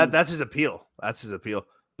not. But that's his appeal. That's his appeal.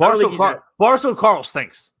 Barstool Carl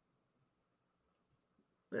stinks.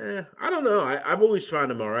 I don't know. I've always found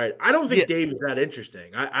him all right. I don't think Dave is that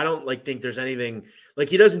interesting. I don't think there's anything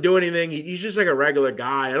he doesn't do anything. He's just like a regular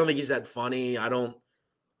guy. I don't think he's that funny.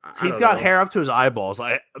 He's got hair up to his eyeballs.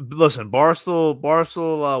 Listen,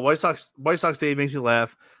 Barstool, White Sox Dave makes me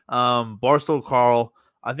laugh. Barstool Carl,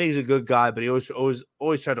 I think he's a good guy, but he always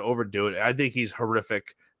try to overdo it. I think he's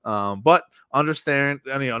horrific. But understanding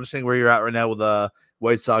where you're at right now with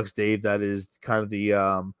White Sox Dave, that is kind of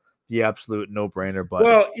the absolute no-brainer. But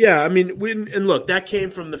look, that came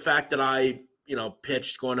from the fact that I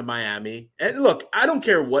pitched going to Miami. And look, I don't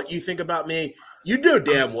care what you think about me. You know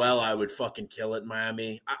damn well I would fucking kill it in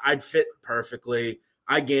Miami. I'd fit perfectly.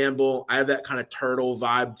 I gamble. I have that kind of turtle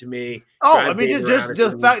vibe to me. Oh, I mean, just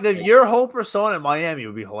the fact that your whole persona in Miami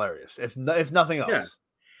would be hilarious, if nothing else. Yeah.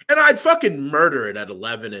 And I'd fucking murder it at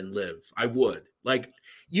 11 and live. I would.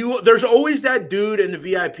 There's always that dude in the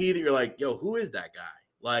VIP that you're like, yo, who is that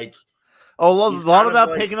guy? A lot of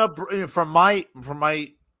that picking up from my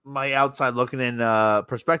outside looking in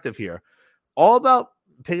perspective here, all about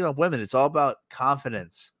picking up women. It's all about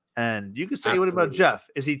confidence. And you can say what about Jeff?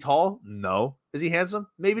 Is he tall? No. Is he handsome?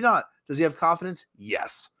 Maybe not. Does he have confidence?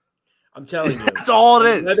 Yes. I'm telling you. That's all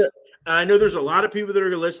it is. I know there's a lot of people that are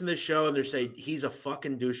going to listen to this show and they're saying he's a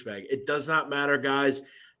fucking douchebag. It does not matter, guys.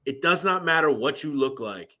 It does not matter what you look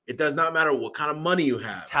like. It does not matter what kind of money you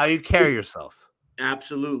have. It's how you carry yourself.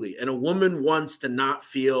 Absolutely. And a woman wants to not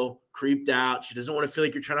feel creeped out. She doesn't want to feel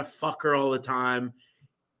like you're trying to fuck her all the time.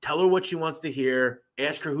 Tell her what she wants to hear.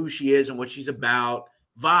 Ask her who she is and what she's about.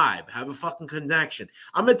 Vibe. Have a fucking connection.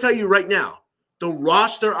 I'm going to tell you right now, the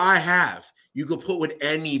roster I have, you could put with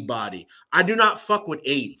anybody. I do not fuck with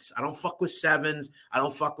 8s. I don't fuck with 7s. I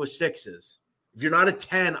don't fuck with 6s. If you're not a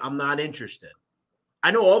 10, I'm not interested. I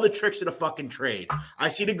know all the tricks of the fucking trade. I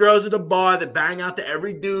see the girls at the bar that bang out to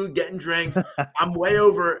every dude getting drinks. I'm way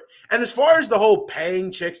over. And as far as the whole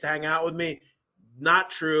paying chicks to hang out with me, not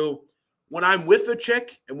true. When I'm with a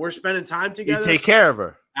chick and we're spending time together, you take care of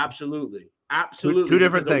her. Absolutely. Two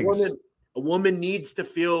different things. A woman needs to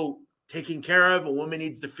feel taken care of. A woman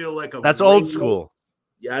needs to feel like that's old school.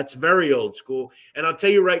 Yeah, it's very old school. And I'll tell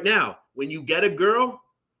you right now, when you get a girl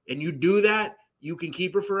and you do that, you can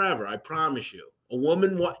keep her forever. I promise you. A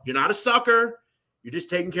woman, you're not a sucker. You're just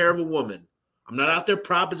taking care of a woman. I'm not out there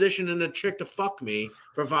propositioning a chick to fuck me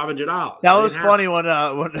for $500. That was funny when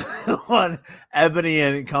Ebony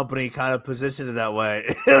and company kind of positioned it that way.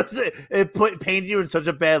 It painted you in such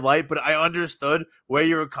a bad light, but I understood where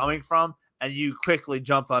you were coming from, and you quickly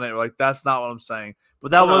jumped on it. Like, that's not what I'm saying.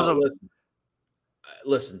 But that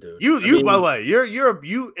listen, dude. You by the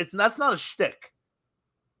way, that's not a shtick.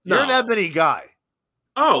 You're an Ebony guy.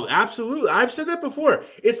 Oh, absolutely. I've said that before.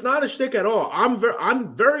 It's not a shtick at all.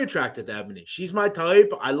 I'm very attracted to Ebony. She's my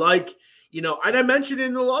type. I like, and I mentioned it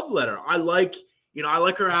in the love letter. I like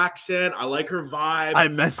her accent. I like her vibe. I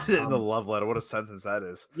mentioned it in the love letter. What a sentence that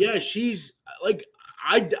is. Yeah, she's like,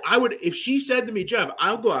 I would, if she said to me, Jeff,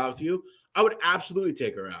 I'll go out with you, I would absolutely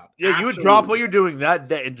take her out. Yeah, you would drop what you're doing that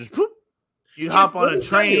day and just poof. You'd hop on a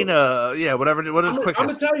train. Whatever. What is quickest? I'm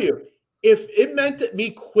going to tell you. If it meant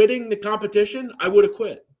me quitting the competition, I would have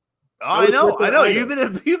quit. I know. You've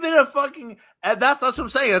been a fucking. That's what I'm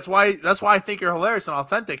saying. That's why I think you're hilarious and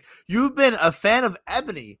authentic. You've been a fan of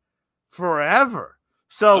Ebony forever.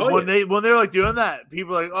 So when they're like doing that,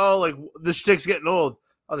 people are like, oh, like the shtick's getting old.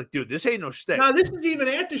 I was like, dude, this ain't no shtick. Now this is even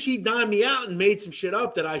after she dimed me out and made some shit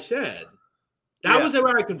up that I said. That was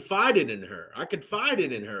where I confided in her. I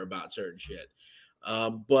confided in her about certain shit.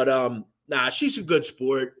 Nah, she's a good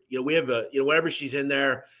sport. We have whenever she's in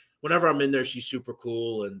there, whenever I'm in there, she's super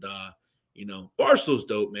cool. And, Barstool's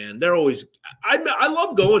dope, man. They're always, I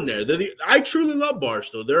love going there. I truly love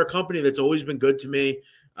Barstool. They're a company that's always been good to me.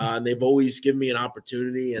 And they've always given me an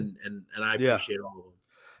opportunity and I appreciate all of them.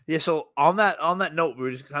 Yeah. So on that note,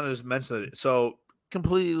 we just kind of just mentioned it. So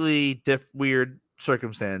completely weird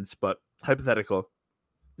circumstance, but hypothetical.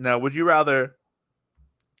 Now, would you rather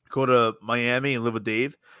go to Miami and live with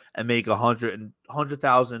Dave and make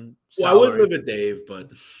 100,000? Well, I wouldn't live with Dave, but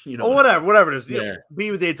whatever it is. Yeah.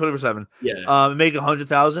 Be with Dave 24/7. Yeah. Make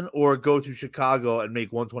 100,000 or go to Chicago and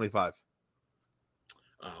make 125.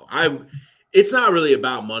 It's not really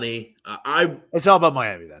about money. It's all about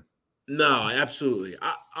Miami then. No, absolutely.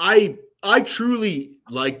 I truly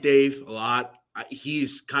like Dave a lot.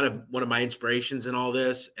 He's kind of one of my inspirations in all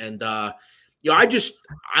this, and I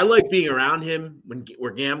like being around him when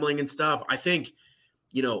we're gambling and stuff. I think,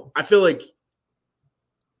 I feel like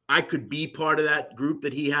I could be part of that group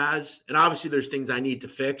that he has. And obviously there's things I need to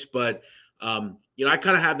fix, but I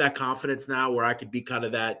kind of have that confidence now where I could be kind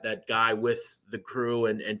of that guy with the crew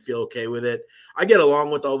and feel okay with it. I get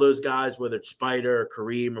along with all those guys, whether it's Spider or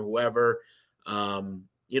Kareem or whoever.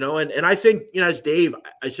 And I think, as Dave,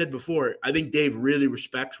 I said before, I think Dave really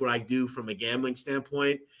respects what I do from a gambling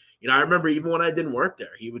standpoint. I remember even when I didn't work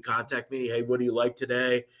there, he would contact me. Hey, what do you like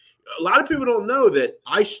today? A lot of people don't know that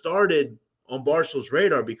I started on Barstool's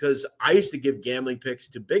radar because I used to give gambling picks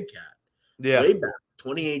to Big Cat way back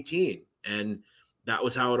 2018. And that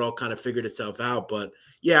was how it all kind of figured itself out. But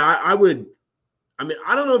yeah, I don't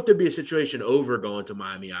know if there'd be a situation over going to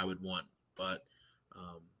Miami I would want, but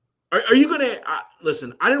are you going to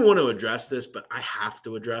listen? I didn't want to address this, but I have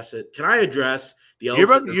to address it. Can I address the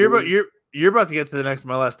elephant? You're about to get to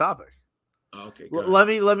my last topic. Oh, okay. Well, let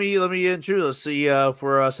me introduce. Let's see if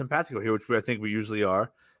we're simpatico here, which I think we usually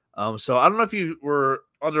are. So I don't know if you were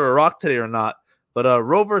under a rock today or not, but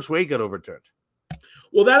Roe versus Wade got overturned.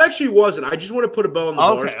 Well, that actually wasn't. I just want to put a bow on the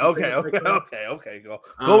Okay.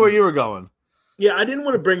 Go where you were going. Yeah, I didn't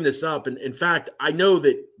want to bring this up, and in fact, I know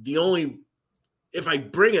that if I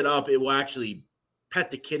bring it up, it will actually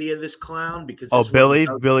pet the kitty of this clown because Billy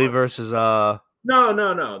versus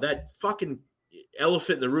No, that fucking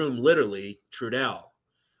elephant in the room, literally Trudell.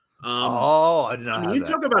 I did not. You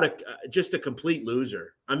talk about just a complete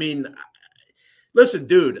loser. I mean, listen,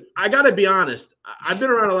 dude, I got to be honest. I've been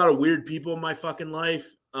around a lot of weird people in my fucking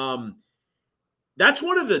life. That's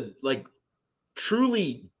one of the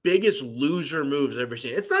truly biggest loser moves I've ever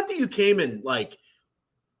seen. It's not that you came and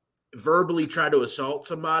verbally tried to assault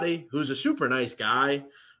somebody who's a super nice guy.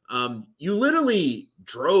 You literally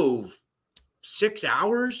drove 6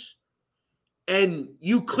 hours and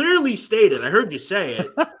you clearly stated, I heard you say it,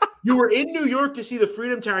 you were in New York to see the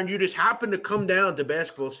Freedom Tower and you just happened to come down to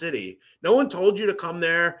Basketball City. No one told you to come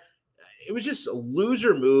there. It was just a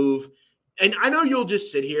loser move. And I know you'll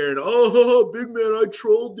just sit here and, big man, I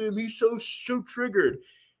trolled him. He's so triggered.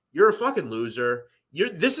 You're a fucking loser.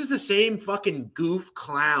 This is the same fucking goof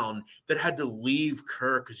clown that had to leave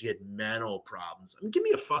Kirk because he had mental problems. I mean, give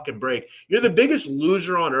me a fucking break. You're the biggest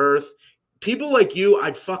loser on earth. People like you,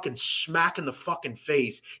 I'd fucking smack in the fucking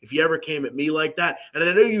face if you ever came at me like that. And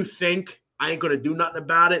I know you think I ain't going to do nothing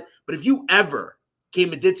about it, but if you ever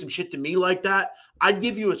came and did some shit to me like that, I'd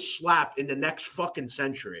give you a slap in the next fucking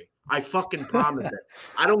century. I fucking promise it.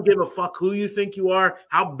 I don't give a fuck who you think you are,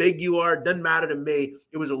 how big you are. It doesn't matter to me.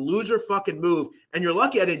 It was a loser fucking move. And you're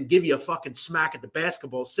lucky I didn't give you a fucking smack at the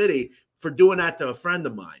Basketball City for doing that to a friend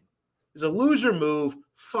of mine. It's a loser move.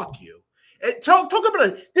 Fuck you. And talk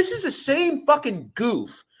about this is the same fucking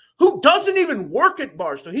goof who doesn't even work at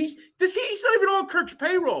Barstool. He's not even on Kirk's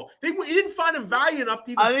payroll. He didn't find him value enough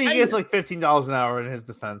to even I think he gets $15 an hour in his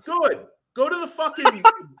defense. Good. Go to the fucking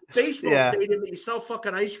baseball stadium that you sell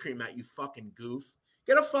fucking ice cream at, you fucking goof.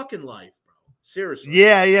 Get a fucking life, bro. Seriously.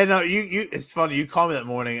 Yeah. No, you. It's funny. You called me that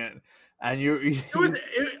morning, and I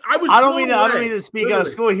don't mean to speak out of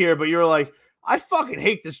school here, but you're like, I fucking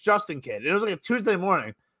hate this Justin kid. It was like a Tuesday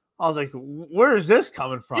morning. I was like, where is this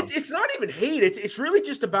coming from? It's not even hate. It's really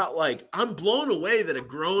just about I'm blown away that a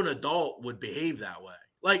grown adult would behave that way.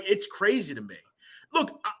 It's crazy to me.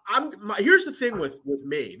 Look, here's the thing with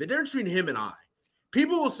me. The difference between him and I.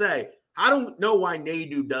 People will say, I don't know why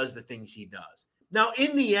Nadu does the things he does. Now,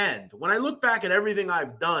 in the end, when I look back at everything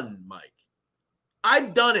I've done, Mike,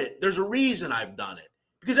 I've done it. There's a reason I've done it.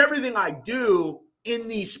 Because everything I do in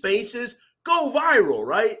these spaces go viral,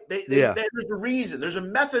 right? There's a reason. There's a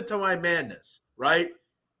method to my madness, right?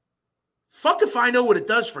 Fuck if I know what it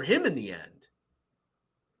does for him in the end.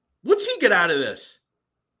 What's he get out of this?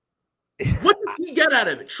 What did he get out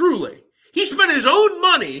of it? Truly. He spent his own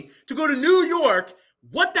money to go to New York.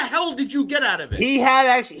 What the hell did you get out of it?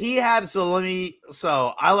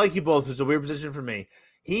 So I like you both. It's a weird position for me.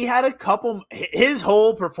 He had his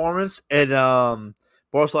whole performance at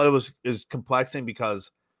Barcelona is complexing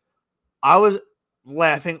because I was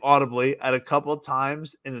laughing audibly at a couple of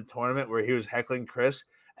times in the tournament where he was heckling Chris,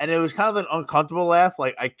 and it was kind of an uncomfortable laugh.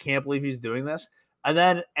 I can't believe he's doing this. And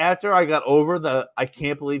then after I got over I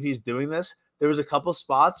can't believe he's doing this, there was a couple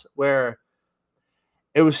spots where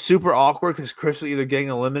it was super awkward because Chris was either getting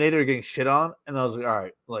eliminated or getting shit on. And I was like, all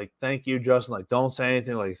right, thank you, Justin. Don't say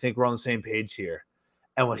anything. I think we're on the same page here.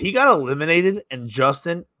 And when he got eliminated and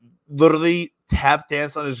Justin literally tap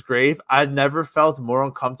danced on his grave, I've never felt more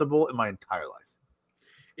uncomfortable in my entire life.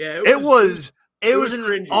 Yeah, it was an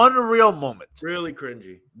cringy. Unreal moment. Really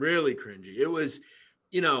cringy. It was,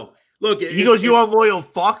 look. He goes, "You unloyal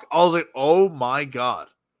fuck." I was like, "Oh my god."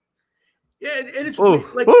 Yeah, and it's Ooh,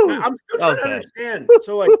 like ooh. I'm still trying to Okay. understand.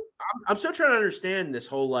 So like I'm still trying to understand this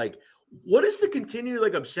whole like what is the continued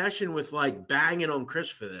like obsession with like banging on Chris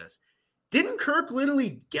for this? Didn't Kirk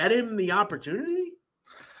literally get him the opportunity?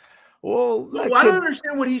 Well, Well, I don't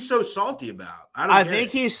understand what he's so salty about. I think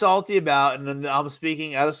he's salty about, and I'm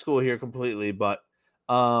speaking out of school here completely, but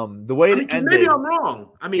the way it ended. Maybe I'm wrong.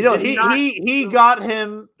 I mean, did he got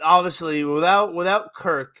him obviously without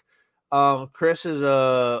Kirk. Chris is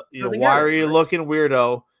a wiry looking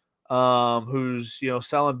weirdo who's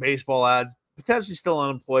selling baseball ads, potentially still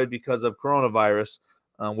unemployed because of coronavirus,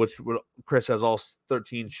 which Chris has all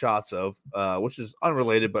 13 shots of, which is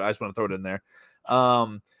unrelated, but I just want to throw it in there.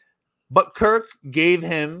 But Kirk gave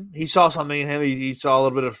him, he saw something in him. He saw a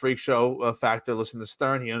little bit of freak show factor. Listening to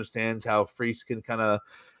Stern, he understands how freaks can kind of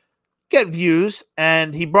get views,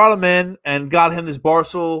 and he brought him in and got him this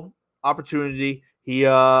Barstool opportunity. He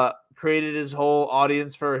created his whole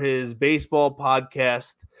audience for his baseball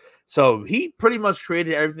podcast. So he pretty much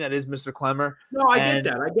created everything that is Mr. Clemmer. No, I get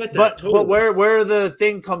that. But totally. But where the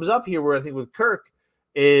thing comes up here, where I think with Kirk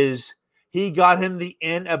is he got him the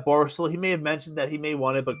in at Barstool. He may have mentioned that he may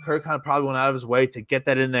want it, but Kirk kind of probably went out of his way to get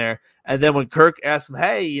that in there. And then when Kirk asked him,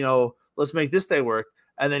 hey, let's make this day work.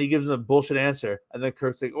 And then he gives him a bullshit answer. And then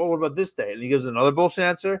Kirk's like, oh, what about this day? And he gives another bullshit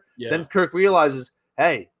answer. Yeah. Then Kirk realizes,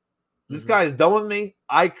 hey, this guy is done with me.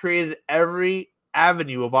 I created every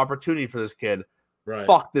avenue of opportunity for this kid. Right.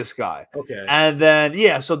 Fuck this guy. Okay. And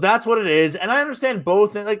then, so that's what it is. And I understand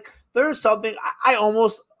both. And like, there's something I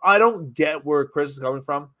don't get where Chris is coming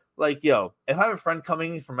from. Like, if I have a friend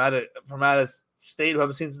coming from out of state who I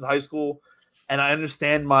haven't seen since high school, and I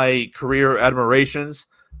understand my career admirations,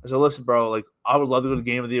 I said, listen, bro, like, I would love to go to the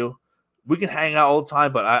game with you. We can hang out all the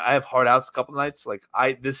time, but I have hard outs a couple nights. Like,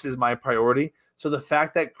 this is my priority. So the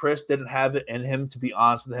fact that Chris didn't have it in him to be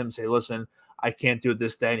honest with him and say, listen, I can't do it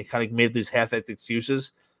this day, and he kind of made these half-assed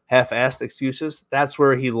excuses, that's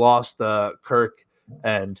where he lost Kirk.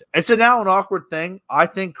 And it's now an awkward thing. I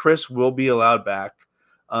think Chris will be allowed back.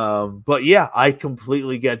 But yeah, I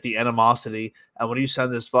completely get the animosity. And when you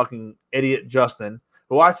send this fucking idiot Justin,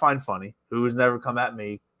 who I find funny, who has never come at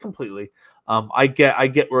me completely, I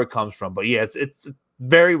get where it comes from. But yeah, it's a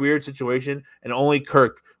very weird situation, and only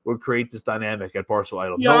Kirk would create this dynamic at Barstool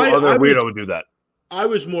Idol. Yeah, no other weirdo would do that. I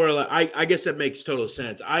was more like, I guess that makes total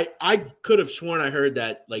sense. I could have sworn I heard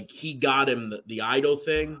that like he got him the idol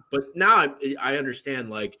thing, but now I understand.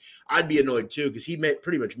 Like I'd be annoyed too because he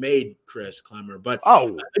pretty much made Chris Clemmer. But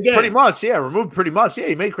again, pretty much, yeah, removed pretty much, yeah,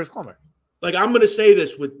 he made Chris Clemmer. Like I'm gonna say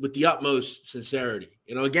this with the utmost sincerity.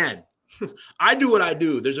 Again, I do what I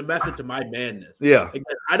do. There's a method to my madness. Yeah. Again,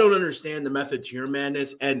 I don't understand the method to your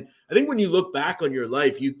madness. And I think when you look back on your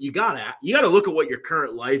life, you gotta look at what your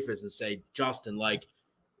current life is and say, Justin, like,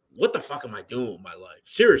 what the fuck am I doing with my life?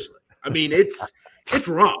 Seriously. I mean, it's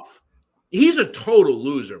rough. He's a total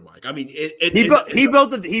loser, Mike. I mean, he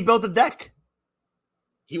built a deck.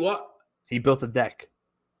 He what? He built a deck.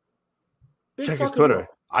 Check his Twitter. World.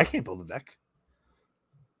 I can't build a deck.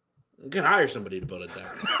 You can hire somebody to build a deck.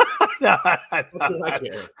 No,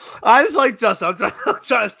 I just like Justin. I'm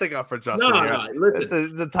trying to stick up for Justin. No, listen,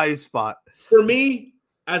 it's a tight spot. For me,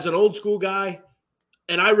 as an old school guy,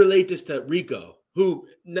 and I relate this to Rico, who,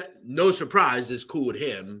 no surprise, is cool with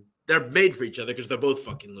him. They're made for each other because they're both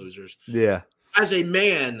fucking losers. Yeah. As a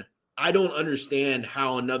man, I don't understand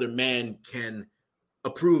how another man can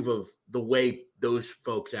approve of the way those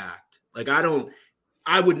folks act. Like,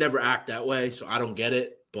 I would never act that way, so I don't get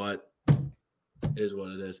it, but it is what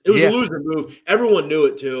it is. It was a loser move. Everyone knew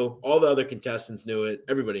it too. All the other contestants knew it.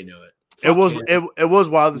 Everybody knew it. It was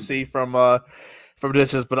wild to see from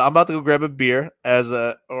distance. But I'm about to go grab a beer as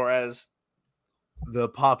the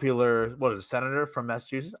popular senator from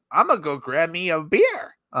Massachusetts. I'm gonna go grab me a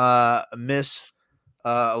beer. Miss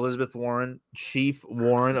Elizabeth Warren, Chief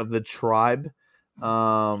Warren of the tribe.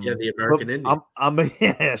 The American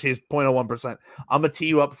Indian. She's 0.01%. I'm gonna tee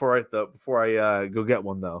you up before I go get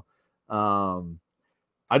one though.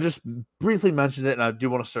 I just briefly mentioned it, and I do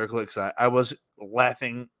want to circle it because I was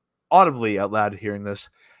laughing audibly out loud hearing this.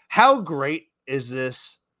 How great is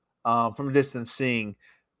this from a distance seeing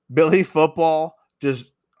Billy Football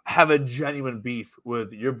just have a genuine beef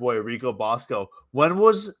with your boy Rico Bosco? When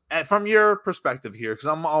was, from your perspective here, because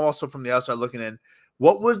I'm also from the outside looking in,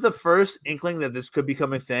 what was the first inkling that this could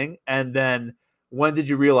become a thing? And then when did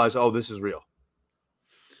you realize, oh, this is real?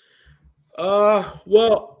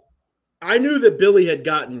 Well, I knew that Billy had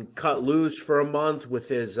gotten cut loose for a month with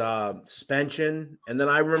his suspension. And then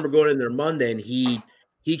I remember going in there Monday, and he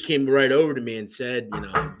came right over to me and said, did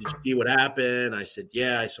you see what happened? I said,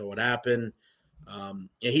 yeah, I saw what happened. And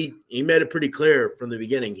he made it pretty clear from the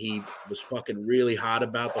beginning. He was fucking really hot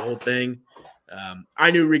about the whole thing.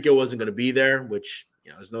 I knew Rico wasn't going to be there, which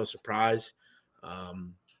is no surprise.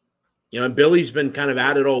 And Billy's been kind of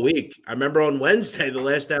at it all week. I remember on Wednesday, the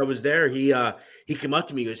last day I was there, he came up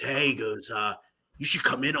to me, he goes, "Hey," he goes, "you should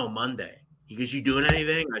come in on Monday." He goes, "You doing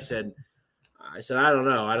anything?" I said, "I don't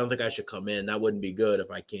know. I don't think I should come in. That wouldn't be good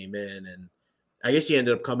if I came in." And I guess he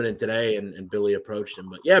ended up coming in today, and Billy approached him.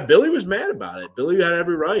 But yeah, Billy was mad about it. Billy had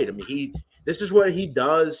every right. I mean, this is what he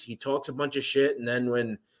does. He talks a bunch of shit, and then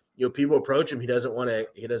when people approach him, he doesn't want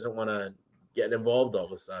to get involved all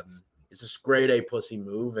of a sudden. It's this grade A pussy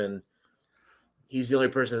move, and he's the only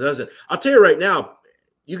person that does it. I'll tell you right now,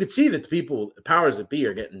 you could see that the powers that be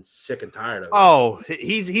are getting sick and tired of it. Oh,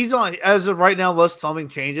 he's on, as of right now, unless something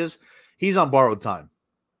changes, he's on borrowed time.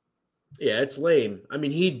 Yeah, it's lame. I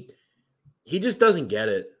mean, he just doesn't get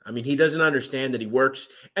it. I mean, he doesn't understand that he works.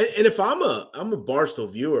 And if I'm a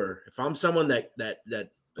Barstool viewer, if I'm someone that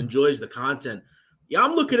enjoys the content,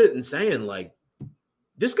 I'm looking at it and saying, like,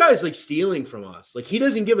 this guy's like stealing from us. Like, he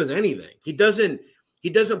doesn't give us anything. He doesn't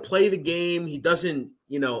play the game. He doesn't,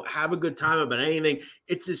 have a good time about anything.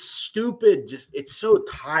 It's this stupid, it's so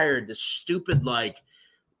tired, this stupid, like,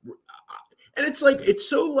 and it's like, it's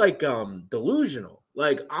so like delusional.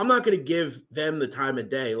 Like, I'm not going to give them the time of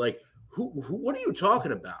day. Like, who what are you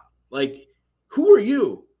talking about? Like, who are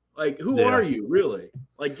you? Like, who are you really?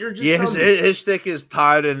 Like, you're just his stick is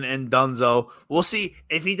tired and dunzo. We'll see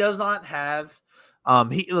if he does not have.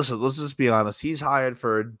 Let's just be honest. He's hired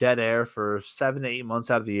for dead air for 7 to 8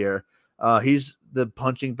 months out of the year. He's the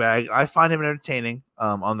punching bag. I find him entertaining.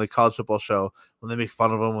 On the college football show when they make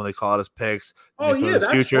fun of him, when they call it his picks. Oh yeah,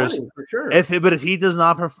 that's futures. funny for sure. But if he does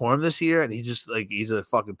not perform this year and he's a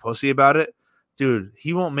fucking pussy about it, dude,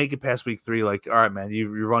 he won't make it past week 3. Like, all right, man,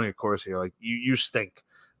 you're running your course here. Like, you stink.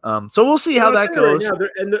 So we'll see how that goes. Right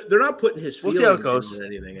now, they're not putting his feelings into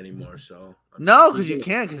anything anymore. So no, because you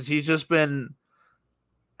can't. Because he's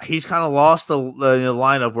kind of lost the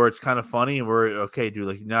line of where it's kind of funny and we're okay, dude.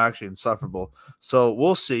 Like, not actually insufferable. So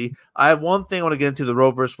we'll see. I have one thing I want to get into the Roe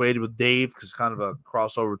versus Wade with Dave because it's kind of a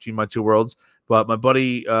crossover between my two worlds. But my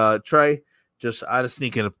buddy Trey, I had to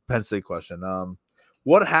sneak in a Penn State question.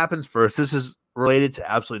 What happens first? This is related to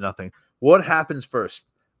absolutely nothing. What happens first?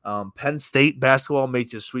 Penn State basketball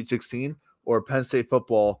makes it Sweet 16, or Penn State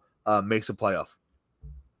football makes a playoff?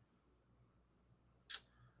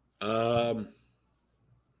 Wow.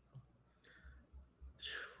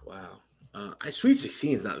 Sweet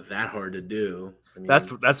 16 is not that hard to do. I mean,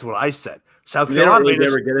 that's what I said. South Carolina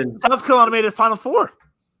made it Final Four.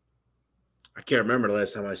 I can't remember the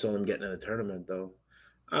last time I saw them getting in a tournament, though.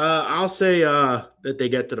 I'll say that they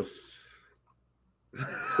get to the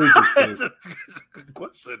Sweet 16. That's a good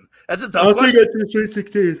question. That's a tough question. I'll say get to the Sweet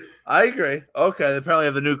 16. I agree. Okay, they probably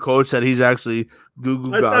have the new coach that he's actually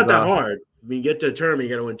Google. It's not that hard. I mean, get to the tournament,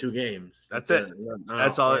 you got to win 2 games. That's it.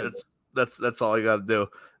 That's all. That's all you got to do.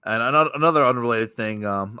 And another unrelated thing,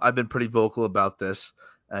 I've been pretty vocal about this,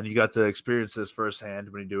 and you got to experience this firsthand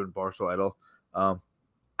when you're doing Barstool Idol. Out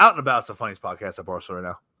and About, it's the funniest podcast at Barstool right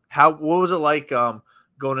now. What was it like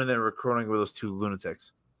going in there and recording with those 2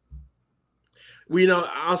 lunatics? Well,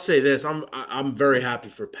 I'll say this: I'm very happy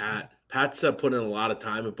for Pat. Pat's put in a lot of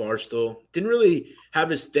time at Barstool. Didn't really have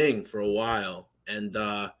his thing for a while, and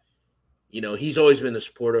he's always been a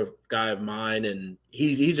supportive guy of mine, and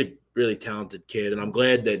he's a really talented kid, and I'm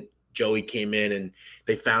glad that Joey came in and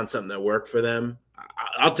they found something that worked for them.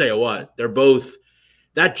 I'll tell you what, they're both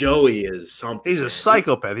 – that Joey is something. He's a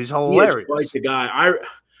psychopath. He's hilarious. He is quite the guy.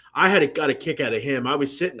 I got a kick out of him. I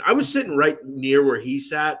was sitting right near where he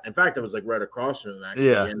sat. In fact, I was like right across from him, actually.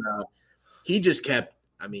 Yeah. And he just kept,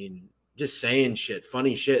 just saying shit,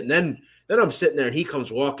 funny shit. And then I'm sitting there and he comes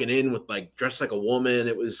walking in with like dressed like a woman.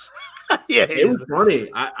 It was – yeah, it was funny.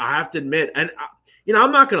 I have to admit. And –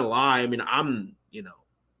 I'm not gonna lie. I mean, I'm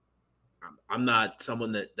not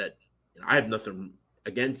someone that I have nothing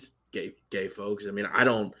against gay folks. I mean, I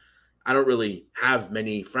don't really have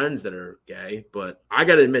many friends that are gay, but I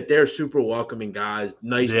got to admit they're super welcoming guys,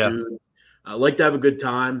 nice dudes. I like to have a good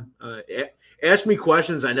time. Ask me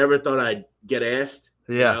questions I never thought I'd get asked.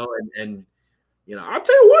 Yeah, and I'll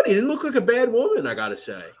tell you what, he didn't look like a bad woman. I gotta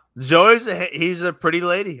say. He's a pretty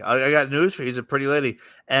lady. I got news for you. He's a pretty lady.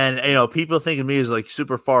 And, people think of me as like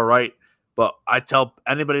super far right, but I tell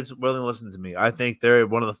anybody that's willing to listen to me, I think they're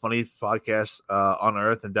one of the funniest podcasts on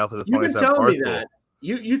earth, and definitely the funniest. You can tell me that.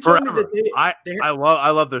 You told me that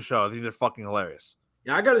I love their show. I think they're fucking hilarious.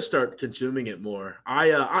 Yeah, I got to start consuming it more.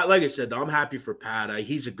 I like I said, though, I'm happy for Pat.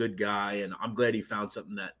 He's a good guy, and I'm glad he found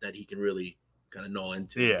something that he can really kind of gnaw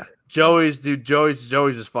into. Yeah, Joey's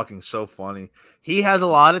just fucking so funny. He has a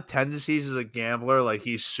lot of tendencies as a gambler. Like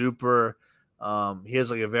he's super. He has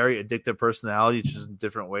like a very addictive personality, just in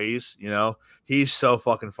different ways. You know, he's so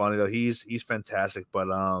fucking funny though. He's fantastic. But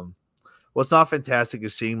what's not fantastic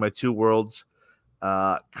is seeing my two worlds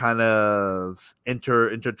kind of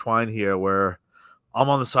intertwine here, where I'm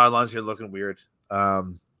on the sidelines here looking weird.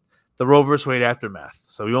 The Roe vs. Wade aftermath.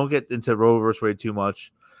 So we won't get into Roe vs. Wade too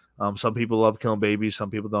much. Some people love killing babies, some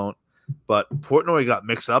people don't. But Portnoy got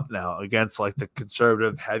mixed up now against like the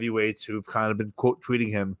conservative heavyweights who've kind of been quote tweeting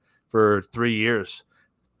him for 3 years,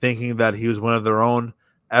 thinking that he was one of their own.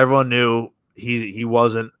 Everyone knew he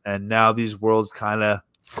wasn't, and now these worlds kind of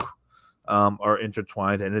are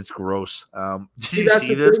intertwined, and it's gross. Did you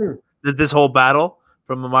see this whole battle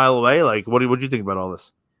from a mile away? Like, what do you think about all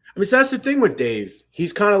this? I mean, so that's the thing with Dave.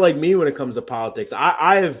 He's kind of like me when it comes to politics.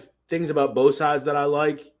 I have things about both sides that I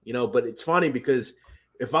like, you know, but it's funny because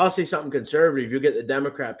if I'll say something conservative, you'll get the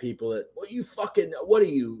Democrat people that, well, what are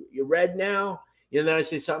you red now? And then I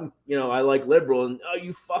say something, you know, I like liberal, and oh,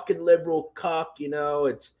 you fucking liberal cuck, you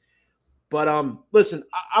know. But listen,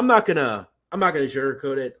 I'm not gonna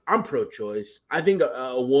sugarcoat it. I'm pro-choice. I think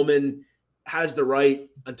a woman has the right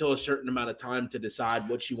until a certain amount of time to decide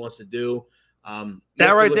what she wants to do.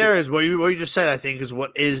 That right there is what you just said, I think, is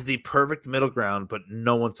what is the perfect middle ground, but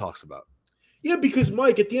no one talks about. Yeah, because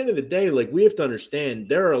Mike, at the end of the day, like we have to understand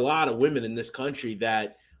there are a lot of women in this country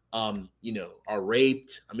that you know, are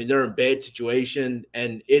raped. I mean, they're in a bad situation.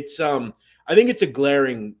 And it's I think it's a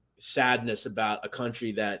glaring sadness about a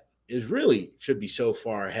country that is really should be so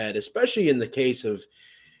far ahead, especially in the case of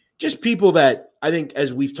just people that I think,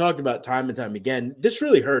 as we've talked about time and time again, this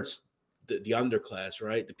really hurts the underclass,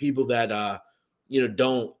 right? The people that you know,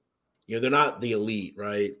 don't, you know, they're not the elite,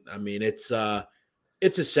 right? I mean, it's a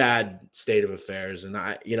sad state of affairs. And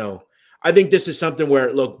I think this is something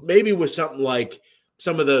where, look, maybe with something like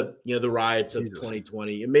some of the, you know, the riots of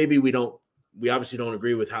 2020, and maybe we obviously don't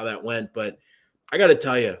agree with how that went, but I got to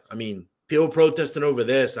tell you, I mean, people protesting over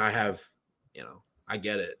this, I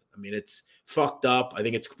get it. I mean, it's fucked up. I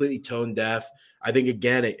think it's completely tone deaf. I think,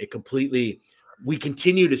 again, it completely, we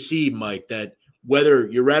continue to see, Mike, that whether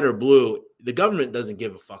you're red or blue, the government doesn't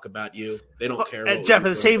give a fuck about you. They don't care. And Jeff, at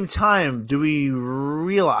the same time, do we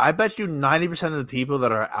realize, I bet you 90% of the people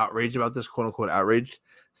that are outraged about this, quote unquote outraged,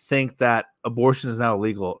 think that abortion is now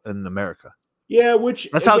illegal in America. Yeah, which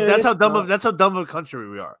that's how dumb of a country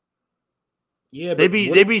we are. Yeah, they'd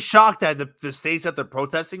be shocked that the states that they're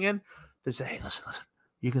protesting in, they say, hey, listen,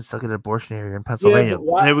 you can still get an abortion here in Pennsylvania.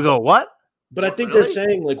 Yeah, they would go, what? But I think they're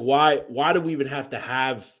saying, like, why do we even have to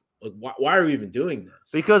have, like, why are we even doing this?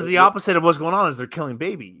 Because the opposite of what's going on is they're killing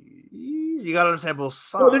babies. You got to understand both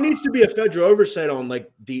sides. Well, there needs to be a federal oversight on,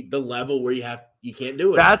 like, the level where you can't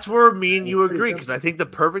do it. That's where me and you agree, because I think the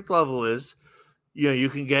perfect level is, you know, you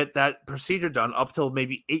can get that procedure done up till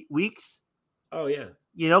maybe 8 weeks. Oh, yeah.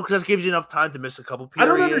 You know, because that gives you enough time to miss a couple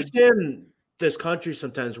periods. I don't understand this country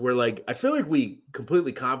sometimes where, like, I feel like we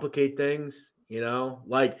completely complicate things, you know?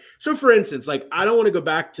 Like, so for instance, like, I don't want to go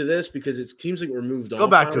back to this because it seems like we're moved on. Go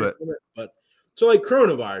back to it. But so, like,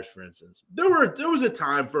 coronavirus, for instance, there was a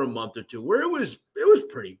time for a month or two where it was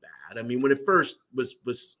pretty bad. I mean, when it first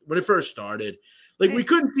started, like, we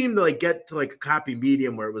couldn't seem to, like, get to, like, a copy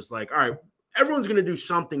medium where it was like, all right, everyone's going to do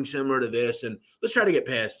something similar to this, and let's try to get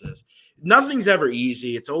past this. Nothing's ever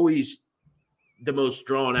easy. It's always the most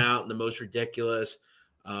drawn out and the most ridiculous.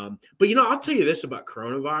 But, you know, I'll tell you this about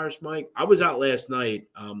coronavirus, Mike. I was out last night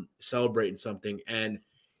celebrating something, and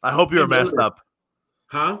I hope you were messed up.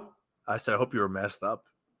 Huh? I said, I hope you were messed up.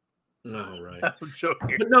 No, right. I'm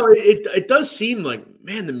joking. But no, it does seem like,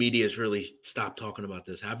 man, the media has really stopped talking about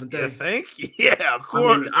this, haven't they? You think? Yeah, of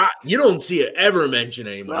course. I mean, you don't see it ever mentioned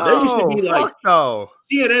anymore. No, there used to be like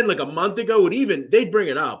CNN like a month ago they'd bring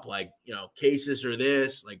it up, like, you know, cases or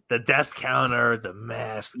this, like the death counter, the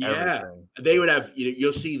mask, everything. They would have, you know,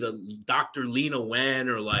 you'll see the Dr. Lena Wen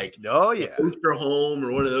or like Osterholm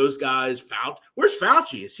or one of those guys. Fauci. Where's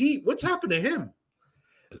Fauci? What's happened to him?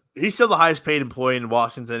 He's still the highest paid employee in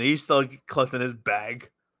Washington. He's still collecting his bag.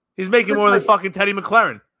 He's making more than fucking Teddy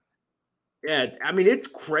McLaren. Yeah, I mean, it's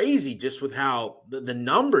crazy just with how the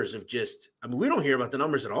numbers have we don't hear about the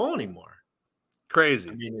numbers at all anymore. Crazy.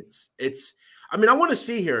 I mean, I want to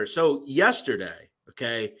see here. So yesterday,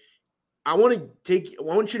 okay, I want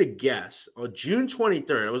you to guess on June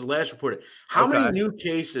 23rd, it was last reported, how many new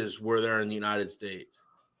cases were there in the United States?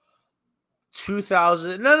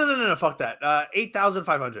 2,000. No, fuck that.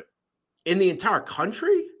 8,500 in the entire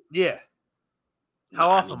country. Yeah. How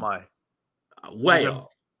off am I? Way off.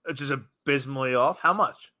 Just abysmally off. How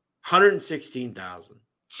much? 116,000.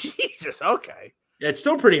 Jesus. Okay. Yeah, it's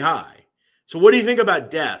still pretty high. So what do you think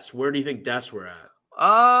about deaths? Where do you think deaths were at?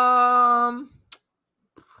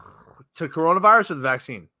 To coronavirus or the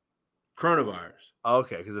vaccine? Coronavirus.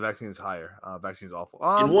 Okay, because the vaccine is higher. Vaccine's awful.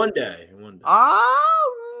 In one day.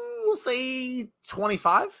 We'll say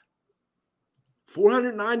 25.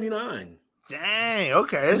 499. Dang.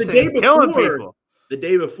 Okay. And This the day thing's killing before, people. the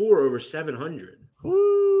day before, over 700.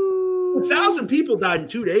 Woo. 1,000 people died in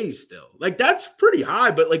 2 days still. Like, that's pretty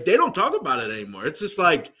high, but, like, they don't talk about it anymore. It's just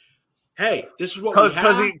like, hey, this is what we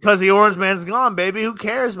have. Because the orange man's gone, baby. Who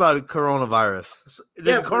cares about coronavirus?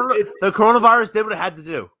 Yeah, the coronavirus did what it had to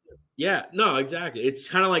do. Yeah, no, exactly. It's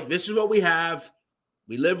kind of like, this is what we have.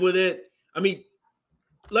 We live with it. I mean,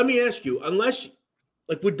 let me ask you, unless,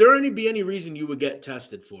 like, would there be any reason you would get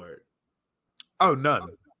tested for it? Oh, none.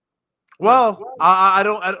 Well, I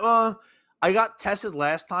don't. I got tested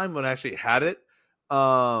last time when I actually had it,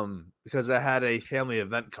 because I had a family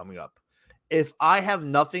event coming up. If I have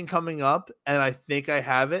nothing coming up and I think I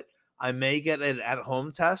have it, I may get an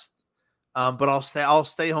at-home test. But I'll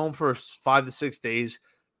stay home for 5 to 6 days.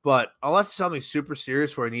 But unless it's something super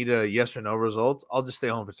serious where I need a yes or no result, I'll just stay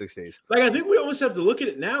home for 6 days. Like, I think we almost have to look at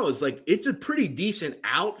it now as like it's a pretty decent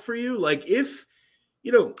out for you. Like, if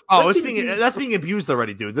that's being abused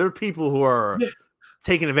already, dude. There are people who are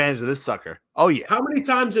taking advantage of this sucker. Oh yeah. How many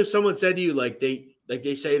times have someone said to you like they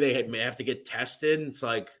say they may have to get tested? And it's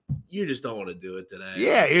like, you just don't want to do it today.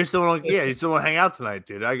 Yeah, you still want to hang out tonight,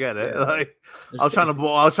 dude. I get it. Like, I was trying to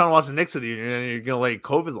watch the Knicks with you, and you're gonna lay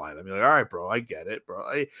COVID line. I'm like, all right, bro, I get it, bro.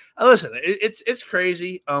 Listen, it's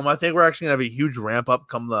crazy. I think we're actually gonna have a huge ramp up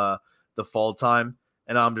come the fall time,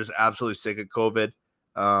 and I'm just absolutely sick of COVID.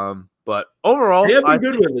 But overall, they have been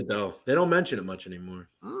good with it though. They don't mention it much anymore.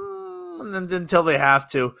 Until they have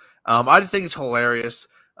to. I just think it's hilarious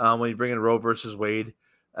when you bring in Roe versus Wade.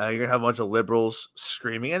 You're gonna have a bunch of liberals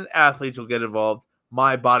screaming, and athletes will get involved.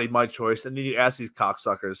 My body, my choice. And then you ask these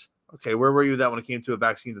cocksuckers, okay, where were you that when it came to a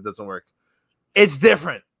vaccine that doesn't work? It's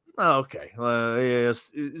different. Oh, okay,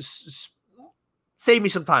 save me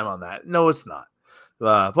some time on that. No, it's not.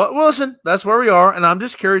 But listen, that's where we are, and I'm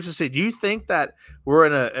just curious to see. Do you think that we're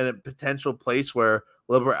in a potential place where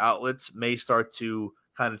liberal outlets may start to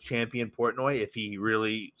kind of champion Portnoy if he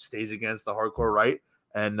really stays against the hardcore right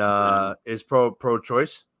and is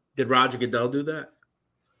pro-choice? Did Roger Goodell do that?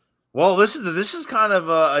 Well, this is kind of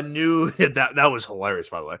a new that was hilarious,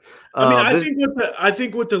 by the way. I mean, I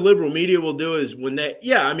think what the liberal media will do is when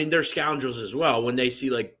they're scoundrels as well. When they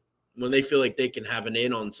feel like they can have an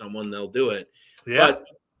in on someone, they'll do it. Yeah. But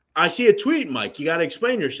I see a tweet, Mike. You got to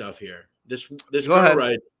explain yourself here. This girl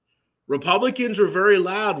writes, Republicans were very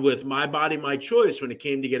loud with "my body, my choice" when it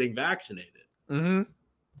came to getting vaccinated. Mm-hmm.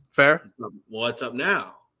 Fair. What's up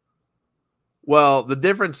now? Well, the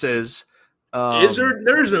difference is there's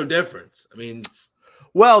no difference. I mean,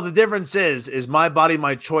 the difference is "my body,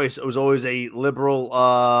 my choice." It was always a liberal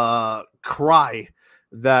cry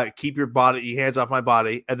that keep your hands off my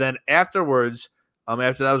body, and then afterwards,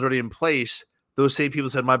 after that was already in place, those same people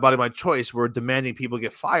said "my body, my choice" were demanding people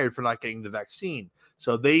get fired for not getting the vaccine.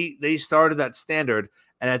 So they started that standard,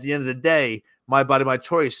 and at the end of the day, "my body, my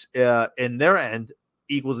choice" in their end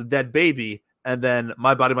equals a dead baby, and then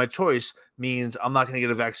 "my body, my choice" means I'm not going to get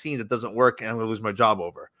a vaccine that doesn't work, and I'm going to lose my job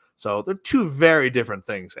over. So they're two very different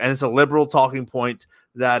things, and it's a liberal talking point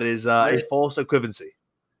that is a false equivalency.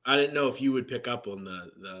 I didn't know if you would pick up on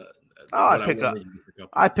the. I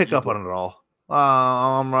pick up on it all.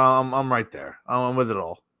 I'm right there. I'm with it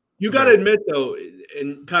all. You got to admit, though,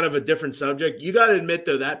 in kind of a different subject, you got to admit,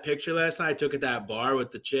 though, that picture last night I took at that bar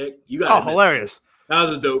with the chick. You got hilarious. That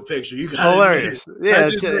was a dope picture. You got hilarious. Yeah,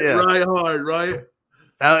 right hard, right?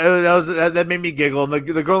 That made me giggle. And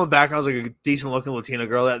the girl in the background was like a decent looking Latina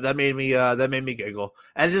girl. That made me giggle.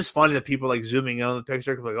 And it's just funny that people like zooming in on the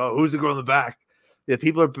picture. Like, oh, who's the girl in the back? Yeah,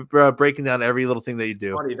 people are breaking down every little thing that you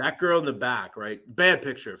do. Funny, that girl in the back, right? Bad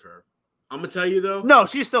picture of her. I'm gonna tell you though. No,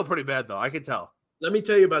 she's still pretty bad though. I can tell. Let me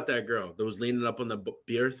tell you about that girl that was leaning up on the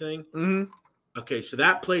beer thing. Mm-hmm. Okay, so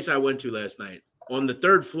that place I went to last night, on the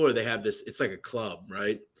third floor, they have this. It's like a club,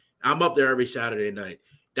 right? I'm up there every Saturday night.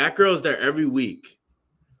 That girl's there every week.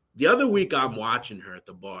 The other week, I'm watching her at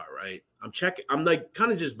the bar, right? I'm like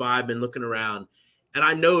kind of just vibing, looking around, and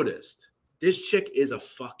I noticed this chick is a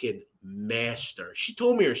fucking master. She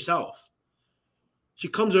told me herself. She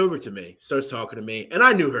comes over to me, starts talking to me, and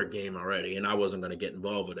I knew her game already, and I wasn't going to get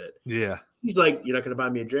involved with it. Yeah. She's like, "You're not going to buy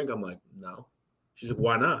me a drink?" I'm like, "No." She's like,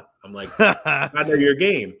 "Why not?" I'm like, "I know your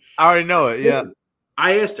game." I already know it, yeah.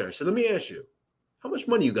 I asked her, so let me ask you, how much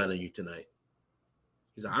money you got on you tonight?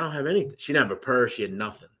 She's like, "I don't have anything." She didn't have a purse. She had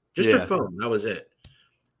nothing. Just her phone. That was it.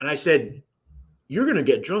 And I said, you're going to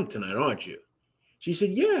get drunk tonight, aren't you? She said,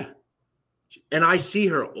 yeah. And I see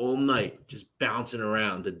her all night just bouncing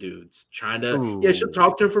around the dudes, trying to, she'll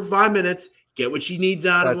talk to him for 5 minutes, get what she needs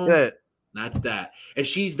out of him. That's it. That's that. And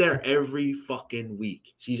she's there every fucking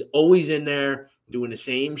week. She's always in there doing the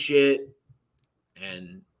same shit.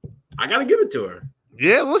 And I got to give it to her.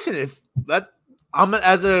 Yeah, listen, I'm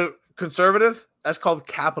as a conservative, that's called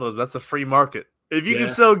capitalism. That's a free market. If you can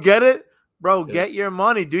still get it, bro, get your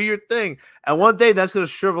money, do your thing. And one day that's going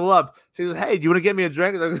to shrivel up. She goes, hey, do you want to get me a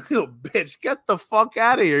drink? I'm like, bitch, get the fuck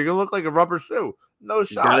out of here. You're going to look like a rubber shoe. No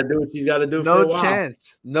shot. Got to do what she's got to do no for a while.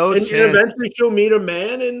 Chance. No and chance. And eventually she'll meet a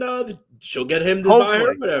man and she'll get him to buy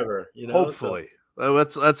her whatever. You know, hopefully. So.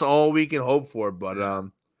 That's all we can hope for. But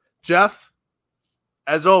Jeff,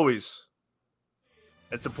 as always,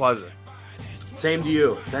 it's a pleasure. Same to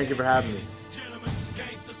you. Thank you for having me.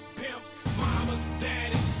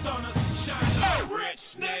 Rich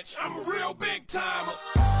snitch, I'm a real big timer.